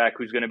quarterback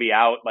who's going to be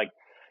out. Like,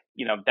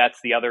 that's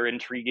the other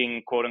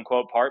intriguing quote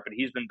unquote part, but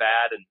he's been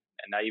bad. And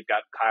now you've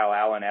got Kyle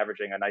Allen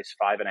averaging a nice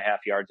 5.5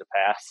 yards a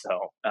pass.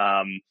 So,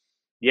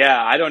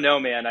 yeah, I don't know,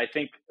 man. I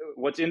think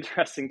what's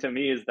interesting to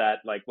me is that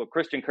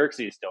Christian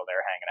Kirksey is still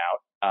there hanging out.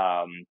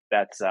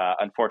 That's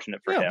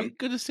unfortunate for him.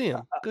 Good to see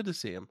him. Good to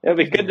see him. It'll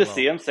be good to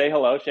see him. Say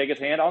hello, shake his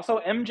hand. Also,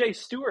 MJ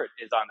Stewart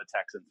is on the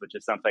Texans, which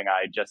is something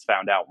I just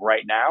found out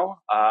right now.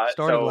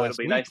 So it'll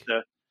be nice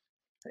to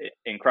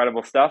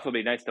incredible stuff. It'll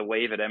be nice to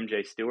wave at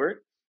MJ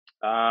Stewart.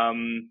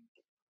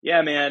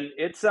 Yeah, man,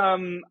 it's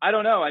I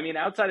don't know. I mean,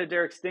 outside of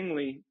Derek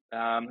Stingley,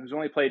 who's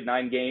only played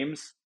 9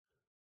 games,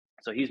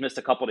 so he's missed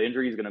a couple to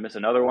injury. He's going to miss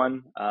another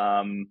one.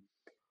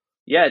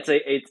 Yeah,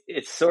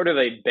 it's sort of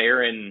a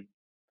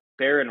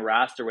barren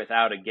roster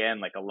without, again,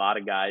 like a lot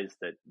of guys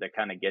that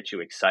kind of get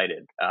you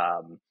excited.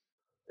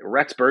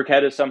 Rex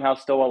Burkhead is somehow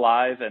still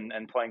alive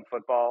and playing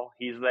football.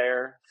 He's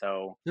there.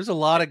 So there's a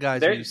lot of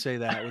guys when you say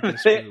that with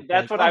this group.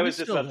 That's what I was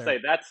just about to say.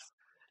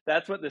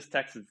 That's what this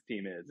Texans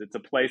team is. It's a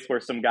place where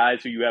some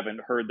guys who you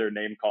haven't heard their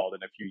name called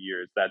in a few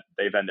years, that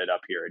they've ended up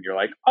here, and you're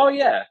like, oh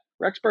yeah,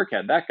 Rex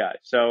Burkhead, that guy.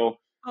 So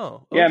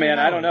yeah, man,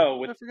 I don't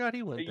know. I forgot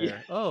he went there.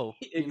 Yeah, oh,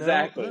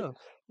 exactly.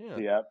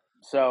 Yeah.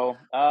 So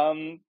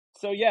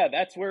yeah,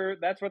 that's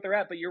what they're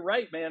at. But you're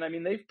right, man. I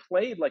mean, they've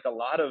played like a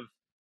lot of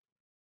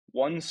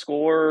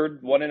 1-score,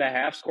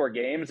 1.5-score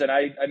games, and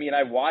I mean,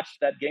 I watched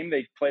that game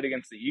they played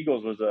against the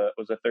Eagles was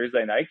a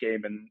Thursday night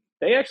game, and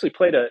they actually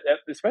played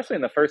especially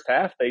in the first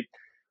half,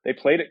 they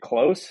played it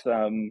close.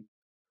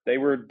 They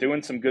were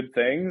doing some good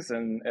things,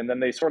 and then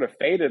they sort of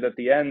faded at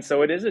the end.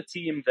 So it is a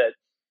team that,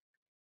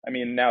 I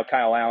mean, now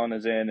Kyle Allen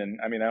is in, and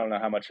I mean, I don't know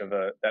how much of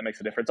that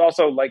makes a difference.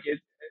 Also, like,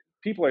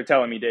 people are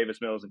telling me Davis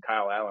Mills and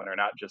Kyle Allen are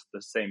not just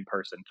the same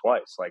person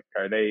twice. Like,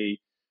 are they?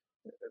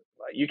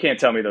 You can't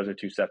tell me those are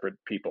two separate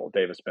people,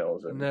 Davis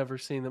Mills. Never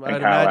seen them. I'd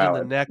imagine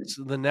Allen.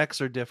 The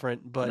necks are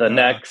different, but the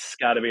necks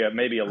got to be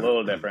maybe a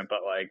little different. But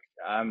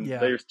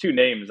there's 2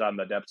 names on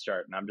the depth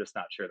chart, and I'm just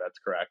not sure that's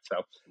correct. So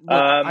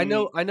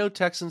look, I know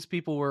Texans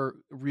people were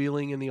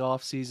reeling in the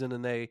offseason,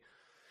 and they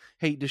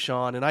hate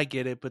Deshaun, and I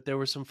get it. But there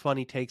were some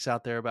funny takes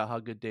out there about how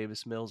good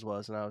Davis Mills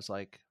was, and I was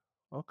like,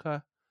 okay,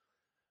 all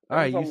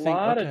right. You think a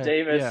lot of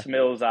Davis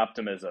Mills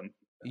optimism?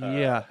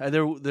 Yeah, and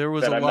there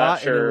was a lot.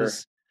 Sure.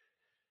 And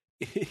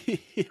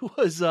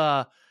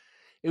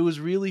it was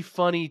really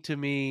funny to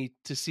me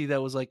to see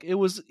that was like, it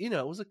was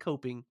a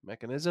coping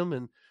mechanism,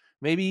 and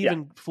maybe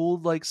even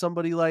fooled like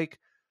somebody like,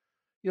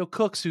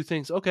 Cooks, who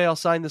thinks, okay, I'll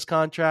sign this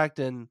contract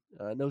and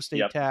no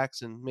state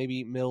tax, and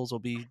maybe Mills will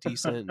be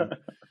decent and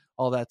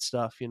all that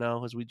stuff,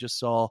 as we just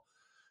saw,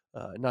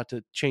 not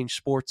to change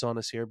sports on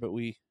us here, but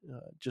we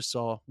just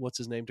saw, what's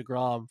his name,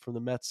 DeGrom from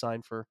the Mets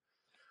signed for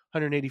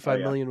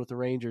 $185 million with the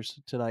Rangers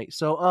tonight.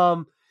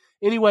 So,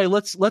 anyway,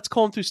 let's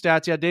call him through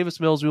stats. Yeah, Davis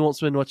Mills, we won't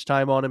spend much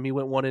time on him. He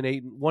went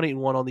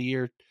 1-8-1 on the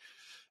year,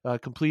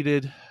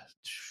 completed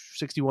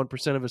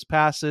 61% of his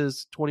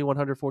passes,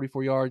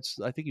 2,144 yards.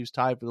 I think he was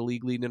tied for the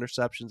league lead in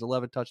interceptions,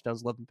 11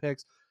 touchdowns, 11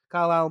 picks.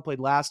 Kyle Allen played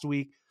last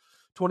week,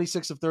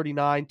 26 of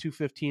 39,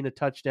 215, a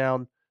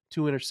touchdown,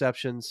 2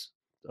 interceptions,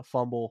 a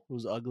fumble. It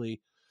was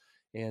ugly.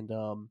 And,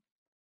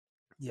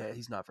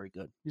 he's not very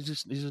good. He's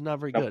just not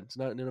very good. It's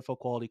not an NFL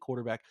quality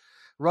quarterback.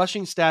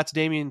 Rushing stats,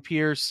 Dameon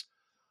Pierce,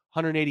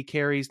 180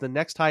 carries. The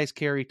next highest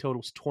carry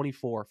total is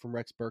 24 from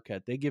Rex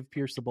Burkhead. They give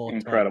Pierce the ball a ton.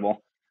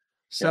 Incredible.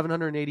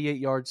 788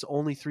 yards,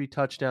 only 3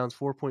 touchdowns,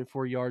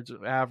 4.4 yards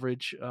of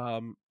average.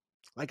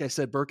 Like I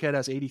said, Burkhead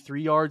has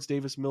 83 yards.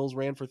 Davis Mills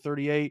ran for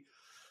 38.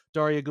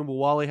 Daria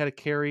Gumbawale had a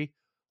carry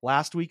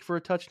last week for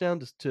a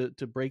touchdown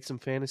to break some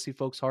fantasy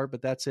folks' heart,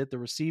 but that's it. The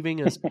receiving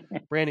is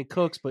Brandon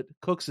Cooks, but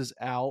Cooks is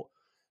out.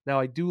 Now,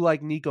 I do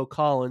like Nico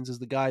Collins as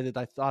the guy that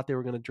I thought they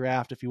were going to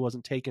draft if he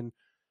wasn't taken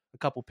a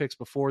couple picks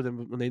before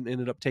them when they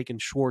ended up taking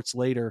Schwartz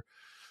later.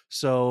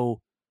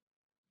 So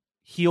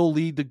he'll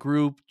lead the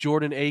group.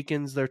 Jordan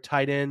Akins, their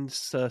tight end,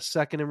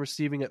 second in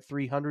receiving at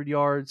 300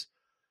 yards.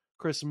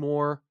 Chris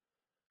Moore,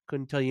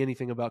 couldn't tell you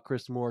anything about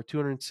Chris Moore,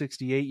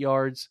 268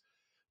 yards.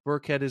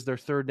 Burkhead is their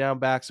third down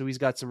back, so he's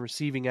got some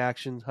receiving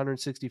action,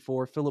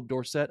 164. Philip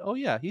Dorsett, oh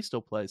yeah, he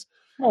still plays.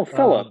 Oh,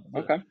 Philip,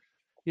 okay.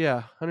 Yeah,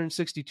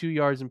 162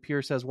 yards, and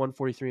Pierce has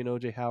 143, and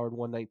OJ Howard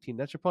 119.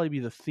 That should probably be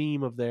the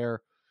theme of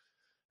their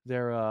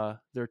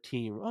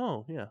team.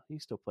 Oh yeah, he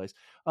still plays.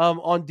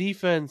 On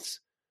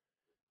defense,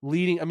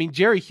 leading. I mean,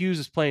 Jerry Hughes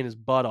is playing his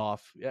butt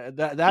off.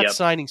 That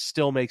signing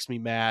still makes me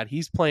mad.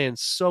 He's playing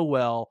so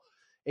well.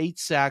 8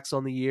 sacks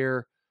on the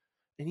year,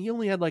 and he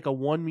only had like a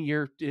 1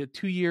 year,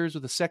 2 years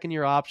with a second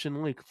year option,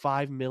 only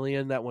 $5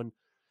 million. That one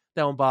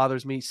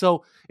bothers me.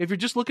 So if you're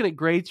just looking at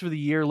grades for the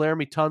year,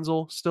 Laramie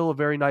Tunzel, still a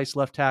very nice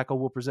left tackle,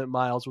 will present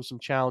Miles with some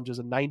challenges,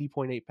 a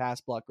 90.8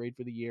 pass block grade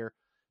for the year.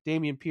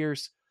 Damian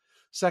Pierce,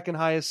 second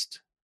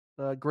highest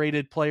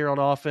graded player on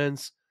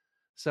offense,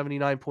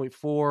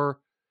 79.4,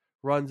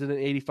 runs in an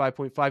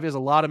 85.5. He has a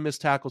lot of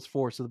missed tackles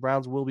for, so the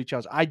Browns will be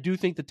challenged. I do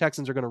think the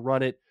Texans are going to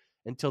run it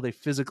until they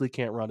physically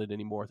can't run it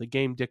anymore. The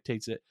game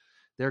dictates it.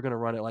 They're going to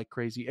run it like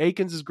crazy.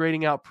 Akins is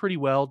grading out pretty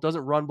well,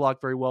 doesn't run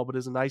block very well, but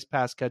is a nice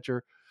pass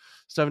catcher,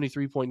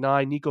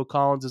 73.9. Nico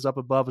Collins is up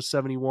above a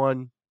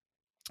 71.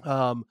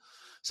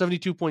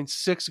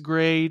 72.6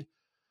 grade.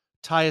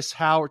 Titus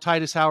Howard,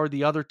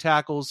 the other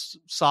tackle's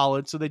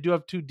solid. So they do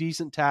have 2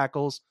 decent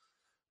tackles.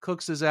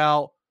 Cooks is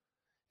out.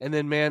 And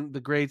then, man,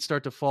 the grades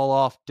start to fall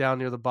off down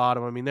near the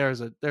bottom. I mean,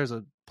 there's a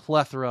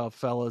plethora of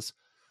fellas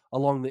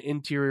along the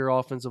interior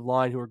offensive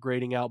line who are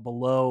grading out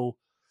below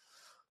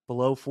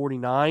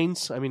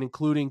 49s. I mean,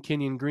 including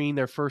Kenyon Green,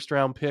 their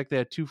first-round pick. They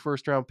had 2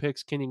 first-round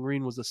picks. Kenyon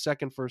Green was the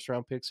second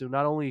first-round pick. So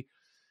not only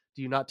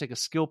do you not take a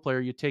skill player,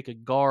 you take a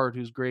guard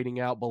who's grading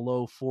out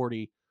below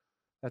 40.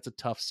 That's a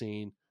tough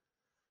scene.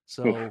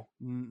 So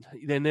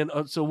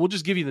so we'll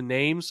just give you the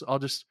names. I'll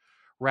just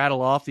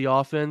rattle off the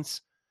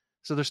offense.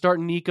 So they're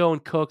starting Nico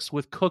and Cooks.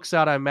 With Cooks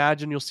out, I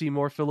imagine you'll see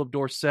more Philip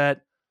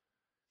Dorsett.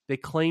 They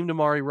claimed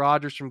Amari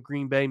Rodgers from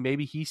Green Bay.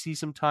 Maybe he sees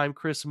some time.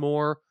 Chris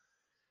Moore.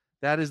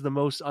 That is the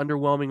most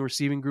underwhelming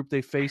receiving group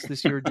they faced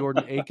this year.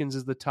 Jordan Akins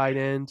is the tight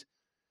end.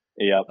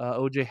 Yep.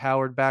 OJ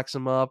Howard backs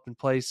him up and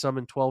plays some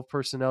in 12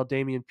 personnel.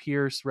 Damian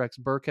Pierce, Rex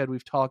Burkhead,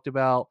 we've talked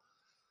about.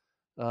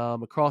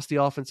 Across the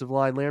offensive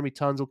line, Laramie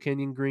Tunzel,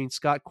 Kenyon Green,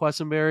 Scott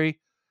Quessenberry,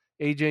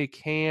 AJ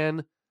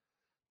Cann,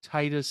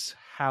 Titus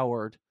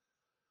Howard.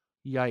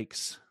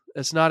 Yikes.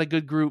 It's not a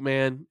good group,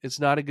 man. It's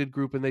not a good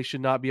group, and they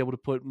should not be able to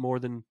put more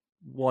than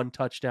 1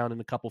 touchdown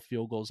and a couple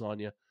field goals on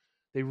you.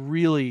 They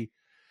really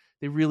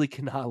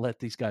cannot let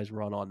these guys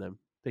run on them.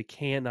 They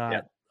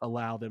cannot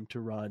allow them to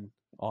run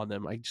on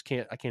them. I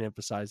can't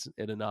emphasize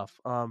it enough.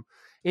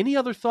 Any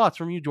other thoughts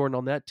from you, Jordan,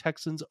 on that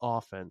Texans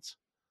offense?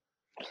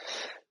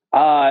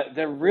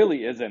 There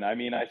really isn't. I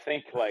mean, I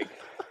think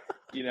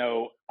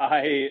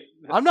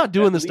I'm not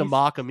doing this to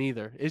mock them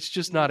either. It's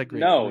just not a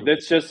great. No, group.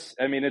 that's just.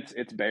 I mean,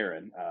 it's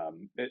barren.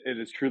 It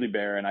is truly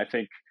barren. I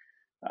think.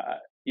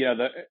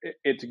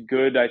 It's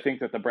good. I think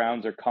that the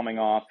Browns are coming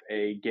off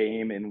a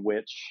game in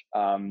which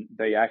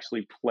they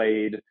actually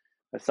played,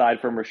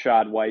 aside from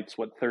Rashad White's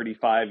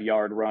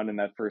 35-yard run in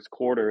that first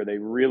quarter, they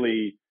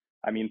really,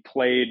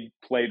 played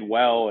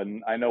well.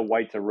 And I know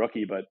White's a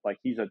rookie, but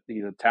he's a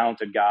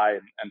talented guy,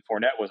 and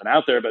Fournette wasn't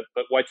out there, but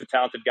White's a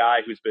talented guy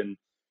who's been,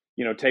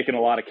 taking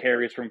a lot of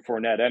carries from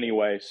Fournette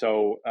anyway.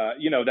 So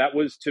that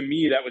was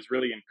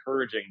really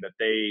encouraging that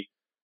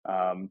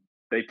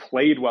they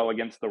played well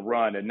against the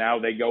run, and now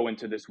they go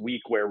into this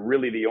week where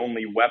really the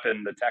only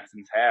weapon the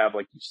Texans have,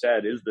 like you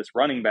said, is this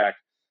running back,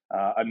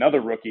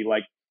 another rookie.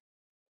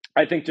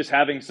 I think just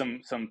having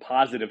some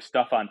positive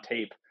stuff on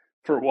tape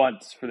for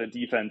once for the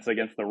defense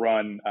against the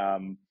run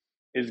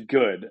is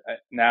good.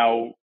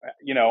 Now,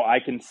 I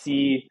can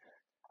see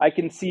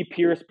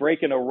Pierce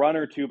breaking a run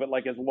or two, but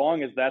as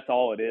long as that's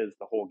all it is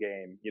the whole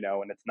game,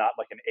 and it's not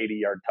like an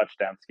 80-yard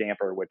touchdown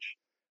scamper, which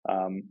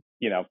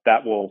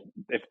that will,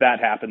 if that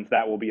happens,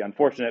 that will be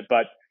unfortunate.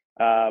 But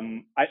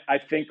I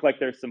think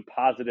there's some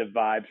positive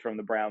vibes from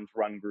the Browns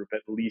run group,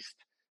 at least,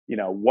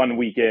 1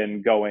 week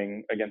in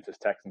going against this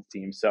Texans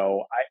team.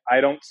 So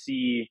I don't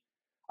see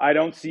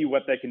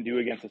what they can do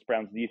against this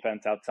Browns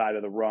defense outside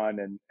of the run.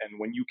 And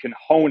when you can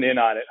hone in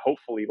on it,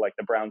 hopefully like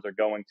the Browns are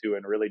going to,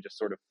 and really just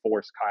sort of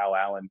force Kyle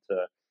Allen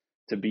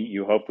to beat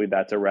you. Hopefully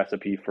that's a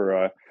recipe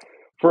for a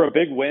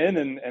big win,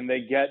 and they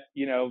get,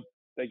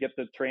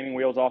 the training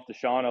wheels off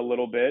Deshaun a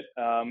little bit,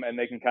 and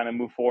they can kind of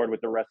move forward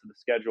with the rest of the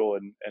schedule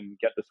and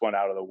get this one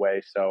out of the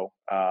way. So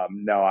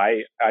no,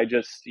 I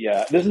just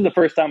this is the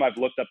first time I've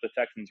looked up the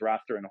Texans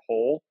roster in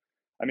whole.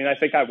 I mean, I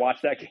think I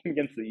watched that game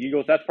against the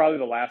Eagles. That's probably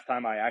the last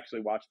time I actually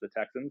watched the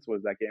Texans,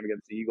 was that game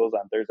against the Eagles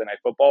on Thursday Night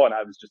Football, and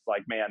I was just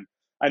like, man,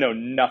 I know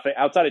nothing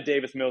outside of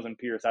Davis Mills and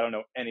Pierce. I don't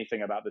know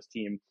anything about this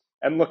team.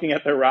 And looking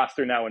at their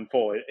roster now in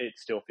full, it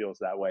still feels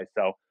that way.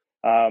 So,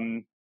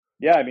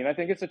 yeah, I mean, I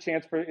think it's a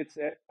chance for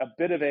a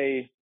bit of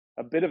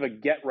a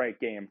get right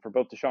game for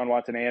both Deshaun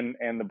Watson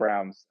and the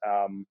Browns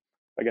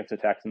against the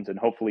Texans, and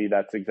hopefully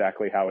that's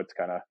exactly how it's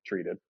kind of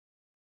treated.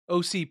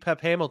 OC Pep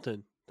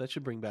Hamilton, that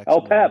should bring back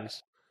some Pep.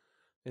 Memories.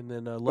 And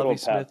then Lovey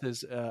Smith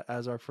is,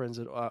 as our friends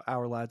at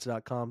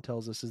ourlads.com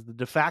tells us, is the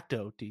de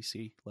facto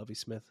DC, Lovey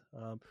Smith.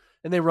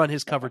 And they run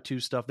his cover 2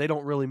 stuff. They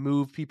don't really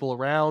move people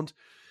around.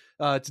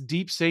 It's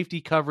deep safety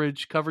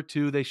coverage, cover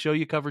 2. They show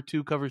you cover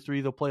 2, cover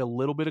 3. They'll play a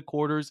little bit of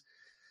quarters.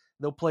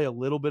 They'll play a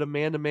little bit of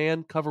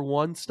man-to-man, cover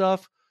 1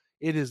 stuff.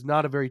 It is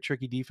not a very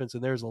tricky defense,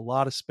 and there's a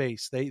lot of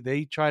space.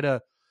 They try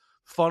to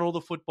funnel the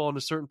football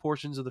into certain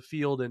portions of the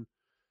field, and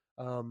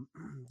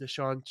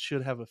Deshaun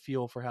should have a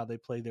feel for how they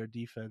play their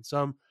defense.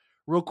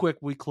 Real quick,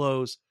 we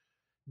close.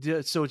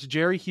 So it's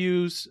Jerry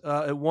Hughes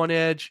at one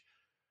edge,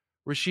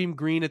 Rasheem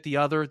Green at the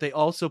other. They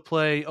also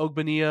play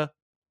Ogbania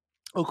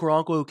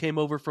Okoronkwo, who came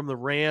over from the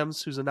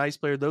Rams, who's a nice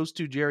player. Those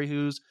two, Jerry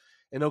Hughes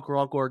and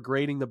Okoronkwo, are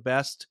grading the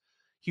best.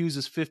 Hughes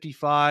is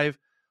 55.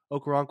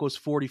 Okoronkwo is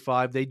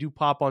 45. They do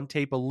pop on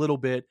tape a little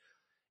bit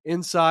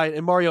inside.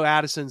 And Mario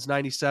Addison's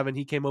 97.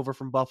 He came over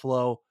from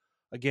Buffalo.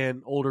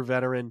 Again, older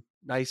veteran,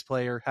 nice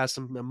player, has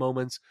some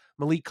moments.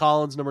 Malik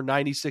Collins, number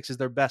 96, is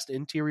their best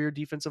interior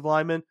defensive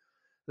lineman.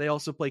 They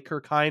also play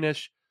Kirk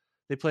Heinisch.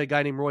 They play a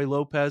guy named Roy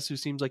Lopez, who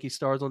seems like he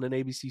stars on an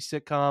ABC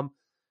sitcom.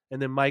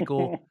 And then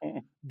Michael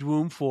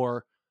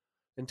Dwumfor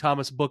and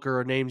Thomas Booker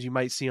are names you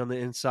might see on the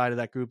inside of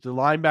that group. The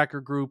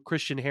linebacker group,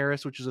 Christian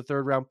Harris, which is a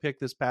 3rd-round pick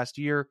this past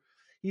year.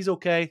 He's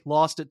okay,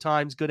 lost at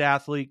times, good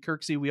athlete.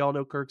 Kirksey, we all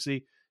know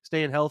Kirksey,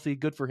 staying healthy,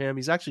 good for him.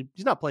 He's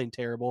not playing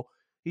terrible.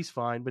 He's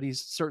fine, but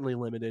he's certainly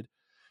limited.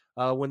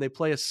 When they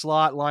play a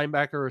slot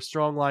linebacker or a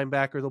strong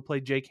linebacker, they'll play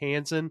Jake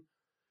Hansen.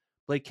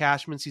 Blake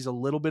Cashman sees a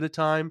little bit of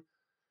time.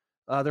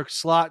 Their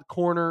slot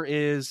corner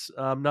is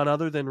none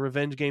other than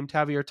revenge game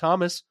Tavier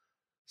Thomas.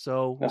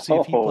 So we'll see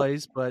if he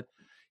plays, but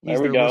he's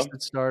their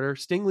listed starter.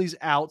 Stingley's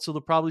out, so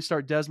they'll probably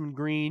start Desmond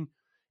Green.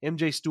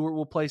 MJ Stewart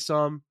will play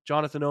some.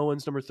 Jonathan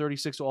Owens, number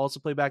 36, will also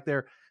play back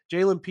there.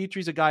 Jalen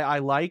Petre's a guy I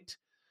liked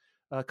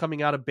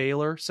coming out of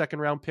Baylor,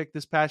 2nd-round pick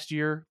this past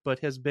year, but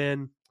has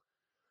been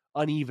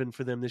uneven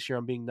for them this year.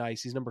 I'm being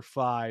nice. He's number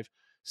 5.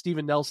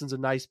 Steven Nelson's a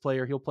nice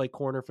player. He'll play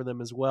corner for them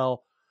as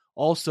well.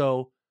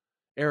 Also,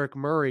 Eric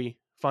Murray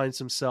finds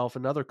himself,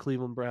 another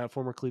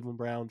former Cleveland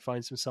Brown,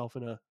 finds himself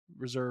in a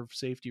reserve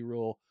safety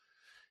role.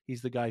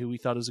 He's the guy who we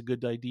thought was a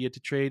good idea to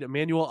trade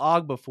Emmanuel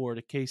Ogbah for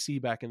to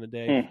KC back in the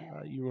day.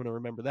 You want to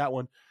remember that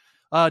one.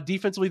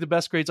 Defensively, the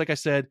best grades, like I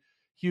said,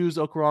 Hughes,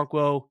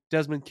 Okoronkwo,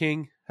 Desmond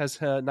King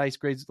has nice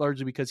grades,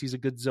 largely because he's a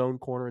good zone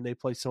corner and they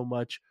play so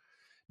much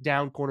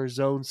down corner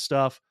zone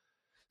stuff.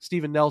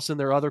 Steven Nelson,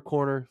 their other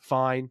corner,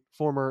 fine.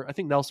 I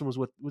think Nelson was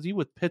he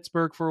with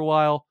Pittsburgh for a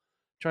while?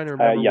 Trying to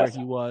remember yes.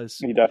 where he was.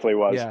 He definitely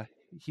was. Yeah,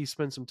 he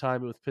spent some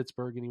time with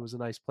Pittsburgh and he was a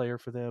nice player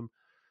for them.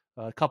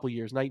 A couple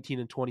years, 19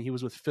 and 20. He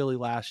was with Philly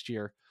last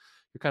year.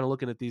 You're kind of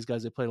looking at these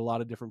guys. They played a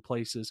lot of different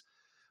places.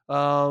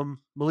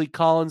 Malik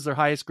Collins, their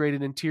highest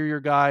graded interior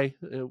guy.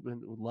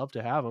 Would love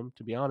to have him,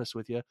 to be honest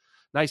with you.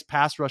 Nice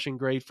pass rushing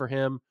grade for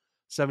him,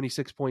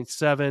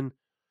 76.7.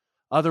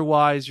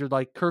 Otherwise, you're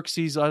like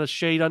Kirksey's on a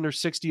shade under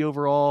 60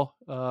 overall,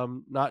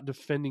 not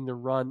defending the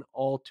run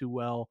all too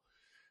well,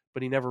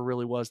 but he never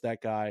really was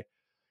that guy.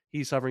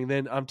 He's hovering.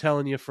 Then I'm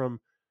telling you, from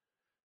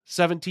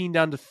 17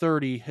 down to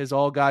 30 is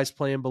all guys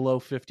playing below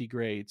 50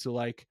 grade. So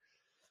like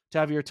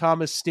Tavier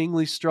Thomas,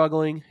 Stingley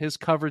struggling. His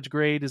coverage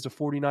grade is a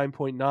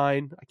 49.9.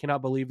 I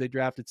cannot believe they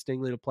drafted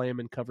Stingley to play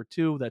him in cover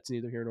 2. That's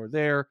neither here nor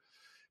there.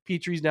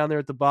 Petre's down there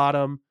at the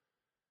bottom.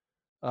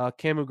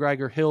 Cam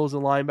McGregor-Hill is a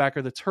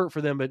linebacker that's hurt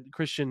for them, but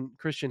Christian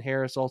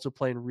Harris also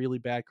playing really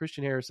bad.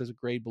 Christian Harris has a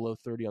grade below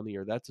 30 on the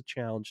year. That's a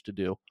challenge to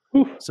do.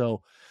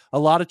 So a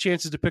lot of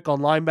chances to pick on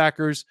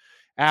linebackers,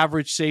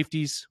 average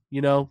safeties,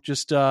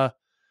 just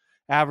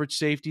average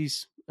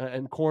safeties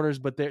and corners,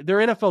 but they're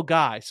NFL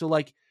guys. So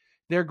like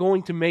they're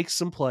going to make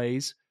some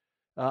plays.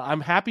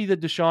 I'm happy that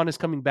Deshaun is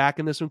coming back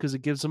in this one because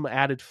it gives them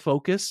added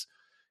focus,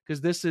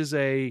 because this is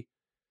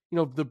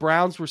the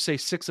Browns were say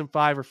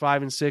 6-5 or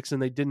 5-6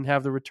 and they didn't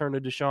have the return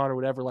of Deshaun or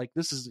whatever. Like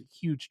this is a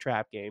huge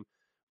trap game,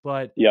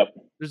 but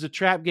there's a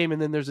trap game.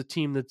 And then there's a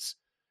team that's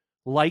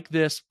like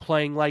this,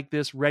 playing like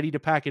this, ready to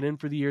pack it in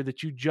for the year,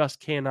 that you just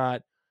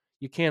cannot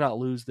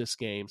lose this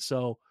game.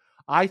 So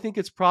I think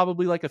it's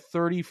probably like a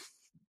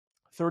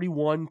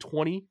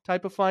 31-20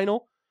 type of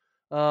final.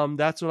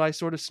 That's what I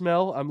sort of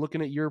smell. I'm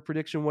looking at your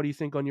prediction. What do you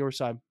think on your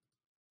side?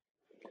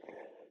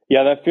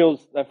 Yeah, that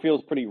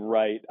feels pretty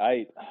right.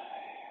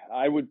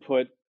 I would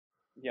put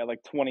like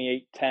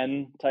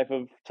 28-10 type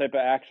of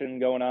action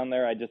going on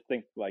there. I just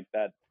think like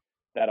that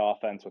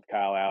offense with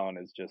Kyle Allen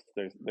is just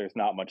there's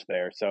not much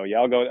there. So yeah,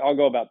 I'll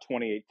go about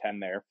 28-10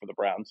 there for the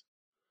Browns.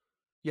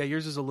 Yeah,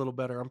 yours is a little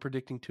better. I'm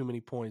predicting too many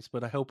points,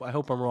 but I hope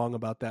I'm wrong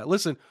about that.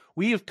 Listen,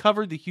 we have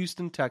covered the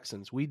Houston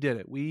Texans. We did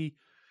it. We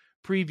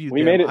previewed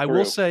them. Made it I through.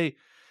 will say,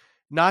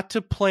 not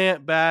to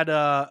plant bad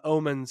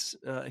omens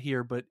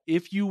here, but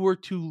if you were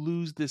to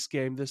lose this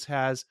game, this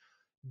has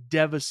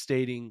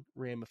devastating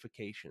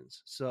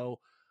ramifications. So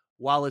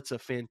while it's a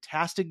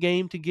fantastic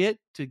game to get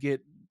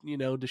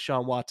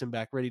Deshaun Watson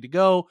back ready to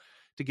go,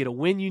 to get a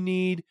win you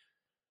need,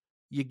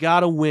 you got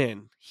to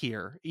win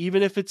here.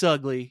 Even if it's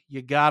ugly,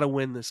 you got to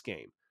win this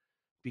game.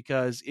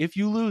 Because if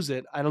you lose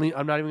it, I'm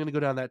not even going to go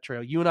down that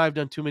trail. You and I have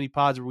done too many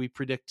pods where we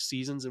predict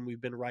seasons and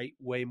we've been right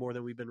way more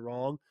than we've been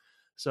wrong.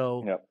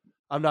 So yep.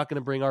 I'm not going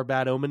to bring our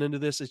bad omen into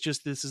this. It's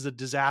just this is a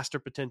disaster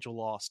potential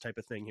loss type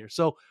of thing here.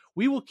 So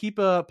we will keep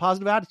a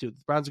positive attitude.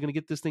 The Browns are going to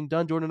get this thing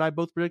done. Jordan and I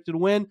both predicted a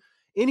win.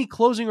 Any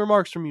closing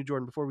remarks from you,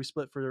 Jordan, before we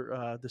split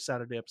for the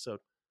Saturday episode?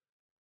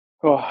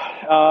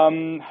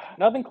 Oh,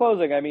 nothing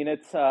closing. I mean,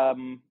 it's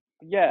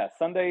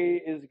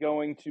Sunday is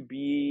going to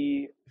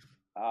be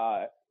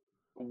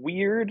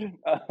weird,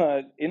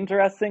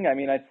 interesting. I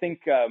mean, I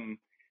think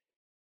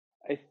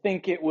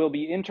it will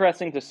be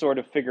interesting to sort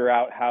of figure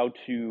out how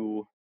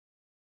to,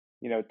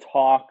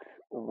 talk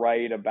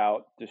right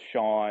about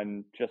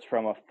Deshaun just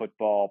from a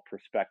football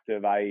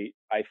perspective. I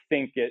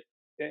think it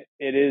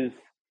is.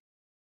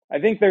 I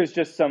think there's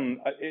just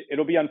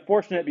it'll be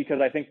unfortunate because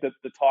I think that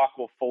the talk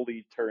will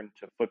fully turn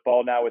to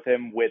football now with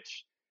him,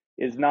 which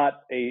is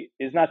not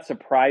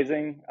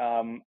surprising.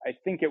 I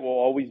think it will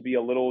always be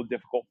a little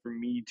difficult for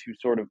me to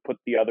sort of put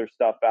the other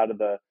stuff out of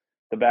the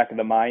back of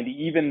the mind,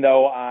 even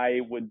though I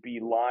would be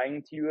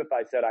lying to you if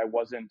I said I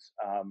wasn't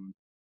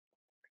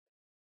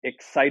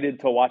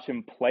excited to watch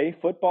him play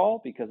football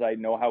because I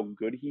know how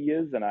good he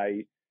is. And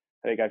I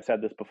think I've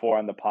said this before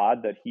on the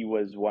pod that he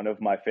was one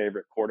of my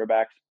favorite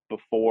quarterbacks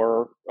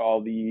before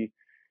all the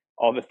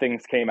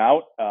things came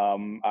out.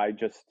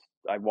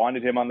 I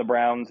wanted him on the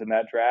Browns in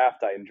that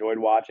draft. I enjoyed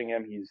watching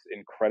him. He's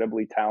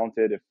incredibly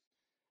talented.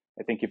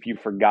 I think if you've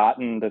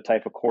forgotten the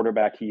type of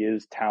quarterback he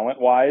is talent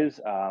wise,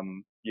 I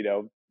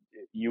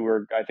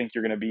think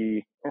you're going to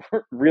be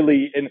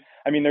really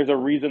I mean, there's a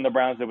reason the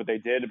Browns did what they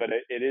did, but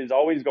it is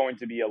always going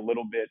to be a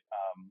little bit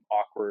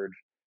awkward,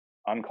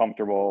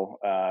 uncomfortable,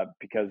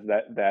 because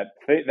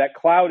that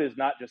cloud is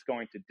not just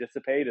going to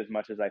dissipate as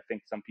much as I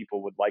think some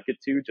people would like it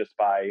to, just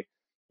by,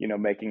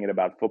 making it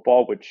about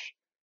football, which,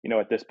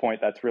 at this point,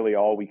 that's really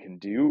all we can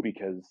do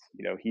because,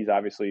 he's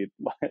obviously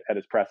at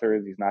his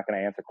pressers. He's not going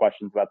to answer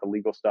questions about the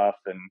legal stuff,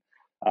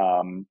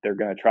 and they're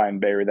going to try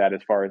and bury that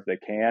as far as they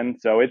can.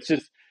 So it's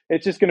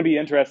just going to be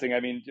interesting.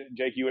 I mean,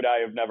 Jake, you and I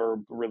have never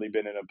really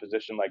been in a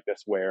position like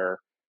this where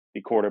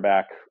the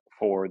quarterback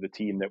for the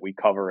team that we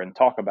cover and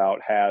talk about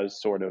has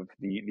sort of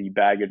the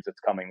baggage that's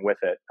coming with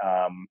it.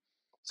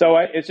 So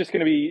it's just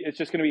going to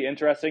be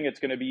interesting. It's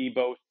going to be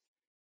both,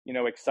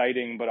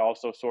 exciting, but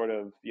also sort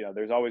of,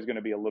 there's always going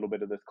to be a little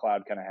bit of this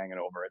cloud kind of hanging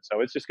over it.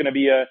 So it's just going to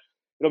be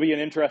it'll be an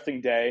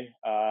interesting day.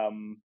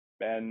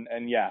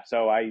 And yeah,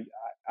 so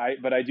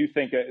but I do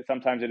think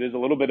sometimes it is a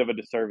little bit of a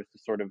disservice to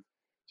sort of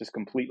just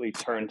completely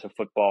turn to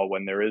football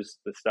when there is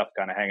the stuff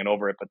kind of hanging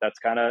over it. But that's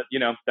kind of,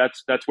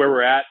 that's where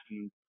we're at,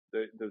 and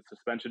the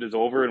suspension is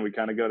over, and we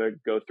kind of got to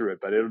go through it.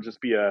 But it'll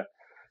just be a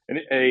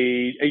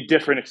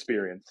different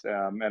experience.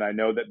 And I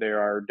know that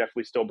there are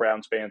definitely still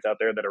Browns fans out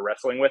there that are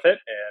wrestling with it.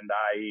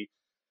 And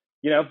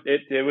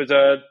it was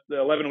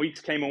 11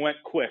 weeks came and went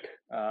quick,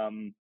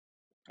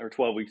 or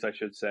 12 weeks, I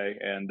should say.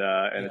 And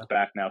it's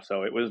back now.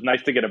 So it was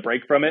nice to get a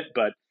break from it,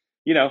 but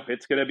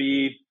it's going to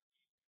be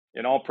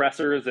in all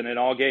pressers and in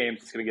all games,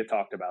 it's going to get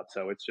talked about.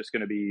 So it's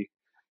going to be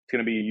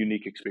a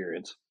unique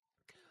experience.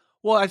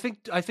 Well, I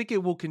think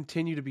it will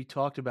continue to be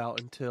talked about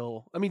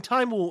until,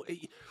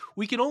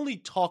 we can only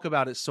talk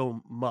about it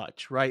so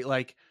much, right?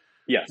 Like,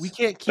 yes, we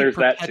can't keep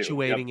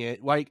perpetuating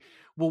it. Like,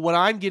 well, what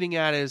I'm getting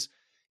at is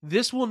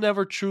this will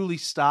never truly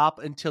stop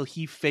until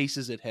he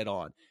faces it head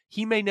on.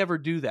 He may never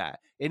do that.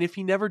 And if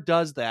he never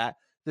does that,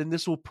 then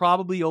this will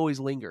probably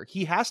always linger.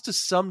 He has to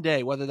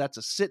someday, whether that's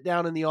a sit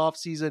down in the off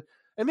season,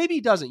 and maybe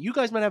he doesn't. You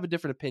guys might have a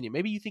different opinion.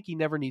 Maybe you think he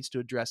never needs to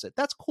address it.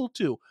 That's cool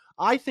too.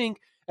 I think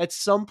at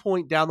some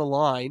point down the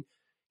line,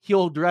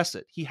 he'll address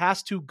it. He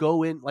has to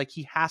go in, I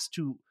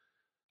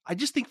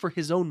just think for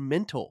his own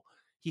mental,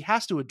 he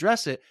has to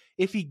address it.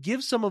 If he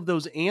gives some of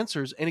those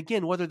answers, and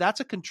again, whether that's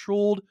a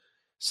controlled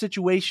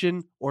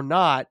situation or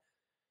not,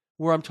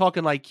 where I'm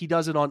talking like he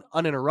does it on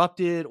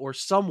uninterrupted or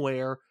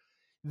somewhere,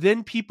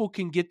 then people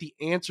can get the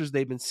answers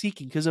they've been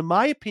seeking. Because in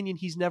my opinion,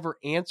 he's never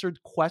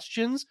answered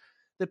questions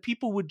that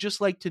people would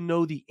just like to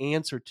know the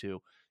answer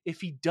to.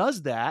 If he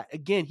does that,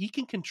 again, he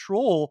can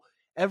control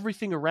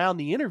everything around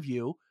the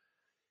interview,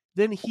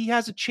 then he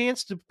has a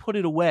chance to put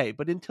it away.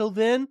 But until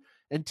then,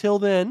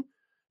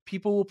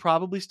 people will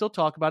probably still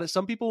talk about it.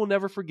 Some people will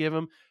never forgive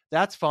him.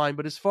 That's fine.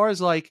 But as far as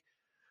like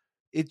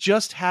it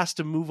just has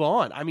to move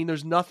on. I mean,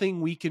 there's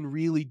nothing we can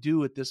really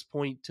do at this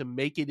point to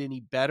make it any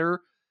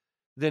better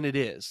than it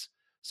is.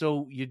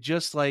 So you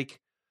just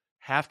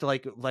have to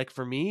like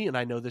for me, and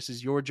I know this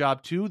is your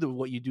job too,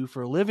 what you do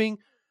for a living,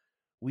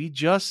 we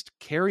just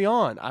carry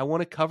on. I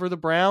want to cover the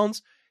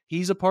Browns.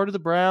 He's a part of the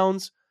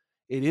Browns.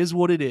 It is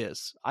what it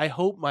is.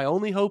 My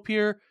only hope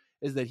here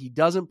is that he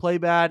doesn't play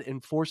bad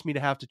and force me to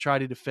have to try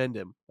to defend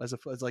him as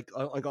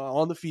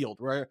on the field,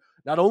 where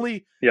not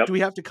only do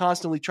we have to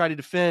constantly try to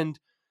defend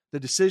the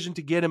decision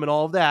to get him and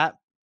all of that,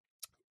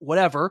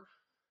 whatever,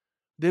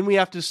 then we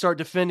have to start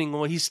defending.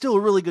 Well, he's still a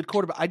really good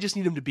quarterback. I just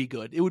need him to be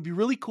good. It would be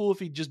really cool if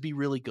he'd just be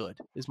really good,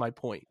 is my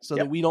point. So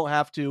that we don't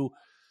have to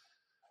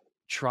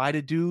try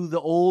to do the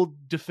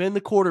old defend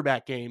the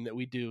quarterback game that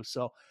we do.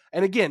 So,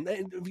 and again,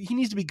 he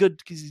needs to be good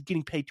because he's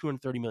getting paid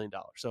 $230 million.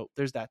 So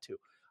there's that too.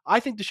 I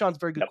think Deshaun's a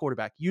very good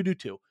quarterback. You do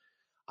too.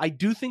 I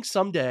do think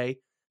someday,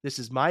 this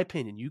is my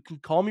opinion, you can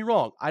call me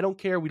wrong. I don't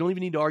care. We don't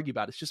even need to argue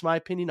about it. It's just my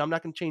opinion. I'm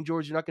not going to change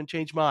yours. You're not going to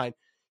change mine.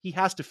 He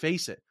has to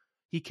face it.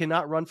 He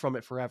cannot run from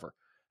it forever.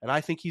 And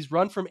I think he's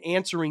run from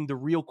answering the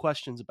real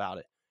questions about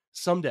it.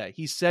 Someday.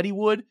 He said he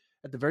would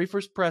at the very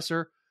first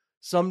presser.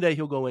 Someday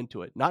he'll go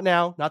into it. Not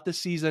now, not this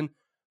season,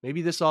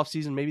 maybe this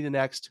offseason, maybe the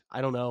next.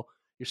 I don't know.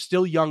 You're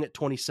still young at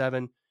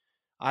 27,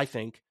 I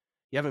think.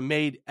 You haven't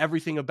made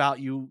everything about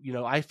you.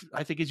 I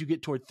think as you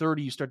get toward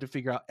 30, you start to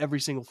figure out every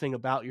single thing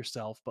about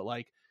yourself. But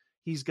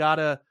he's got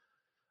to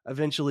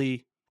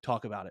eventually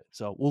talk about it.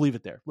 So we'll leave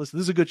it there. Listen,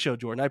 this is a good show,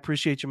 Jordan. I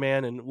appreciate you,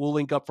 man. And we'll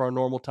link up for our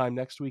normal time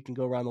next week and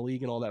go around the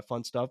league and all that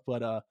fun stuff.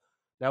 But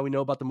now we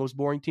know about the most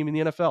boring team in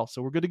the NFL.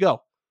 So we're good to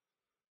go.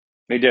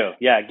 We do.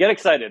 Yeah. Get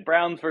excited.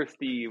 Browns versus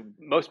the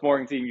most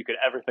boring team you could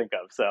ever think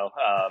of. So,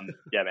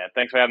 yeah, man,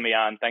 thanks for having me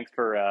on. Thanks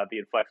for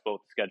being flexible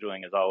with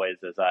scheduling as always,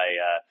 as I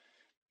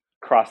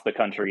cross the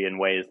country in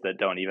ways that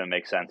don't even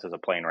make sense as a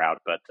plane route.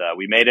 But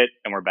we made it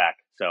and we're back.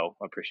 So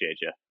I appreciate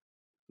you.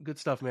 Good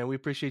stuff, man. We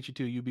appreciate you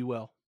too. You be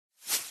well.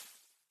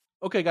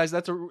 Okay, guys,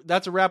 that's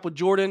a wrap with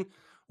Jordan.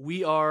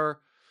 We are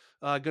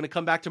going to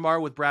come back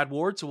tomorrow with Brad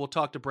Ward. So we'll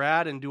talk to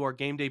Brad and do our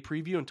game day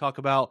preview and talk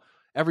about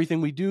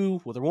everything we do.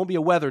 Well, there won't be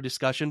a weather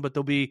discussion, but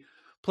there'll be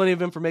plenty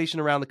of information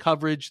around the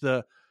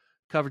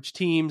coverage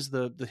teams,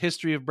 the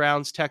history of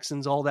Browns,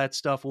 Texans, all that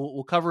stuff.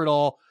 We'll cover it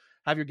all.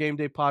 Have your game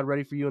day pod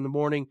ready for you in the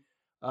morning.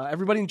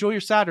 Everybody enjoy your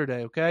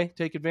Saturday, okay?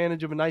 Take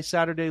advantage of a nice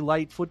Saturday,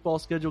 light football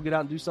schedule. Get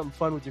out and do something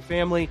fun with your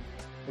family.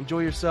 Enjoy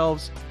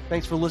yourselves.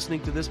 Thanks for listening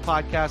to this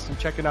podcast and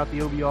checking out the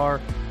OBR.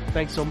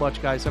 Thanks so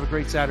much, guys. Have a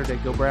great Saturday.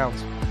 Go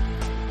Browns.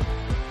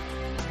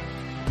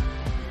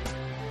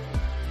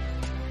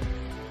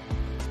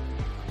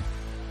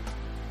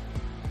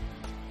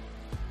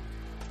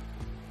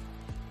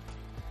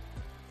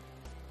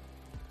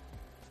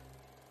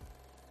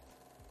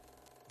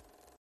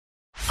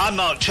 I'm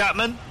Mark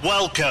Chapman.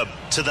 Welcome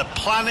to the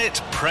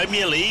Planet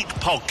Premier League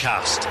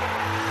podcast.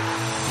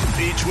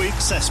 Each week,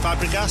 Cesc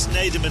Fabregas,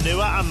 Nader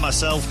Manua and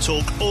myself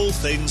talk all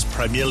things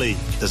Premier League.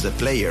 As a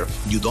player,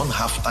 you don't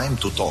have time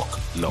to talk.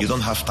 No. You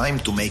don't have time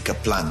to make a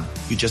plan.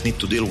 You just need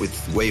to deal with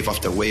wave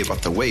after wave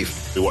after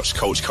wave. We watched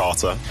Coach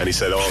Carter and he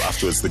said,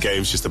 afterwards, the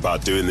game's just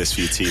about doing this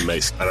for your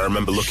teammates. And I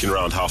remember looking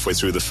around halfway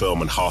through the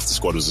film and half the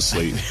squad was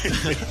asleep.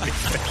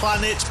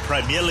 Planet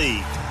Premier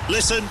League.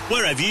 Listen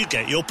wherever you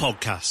get your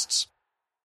podcasts.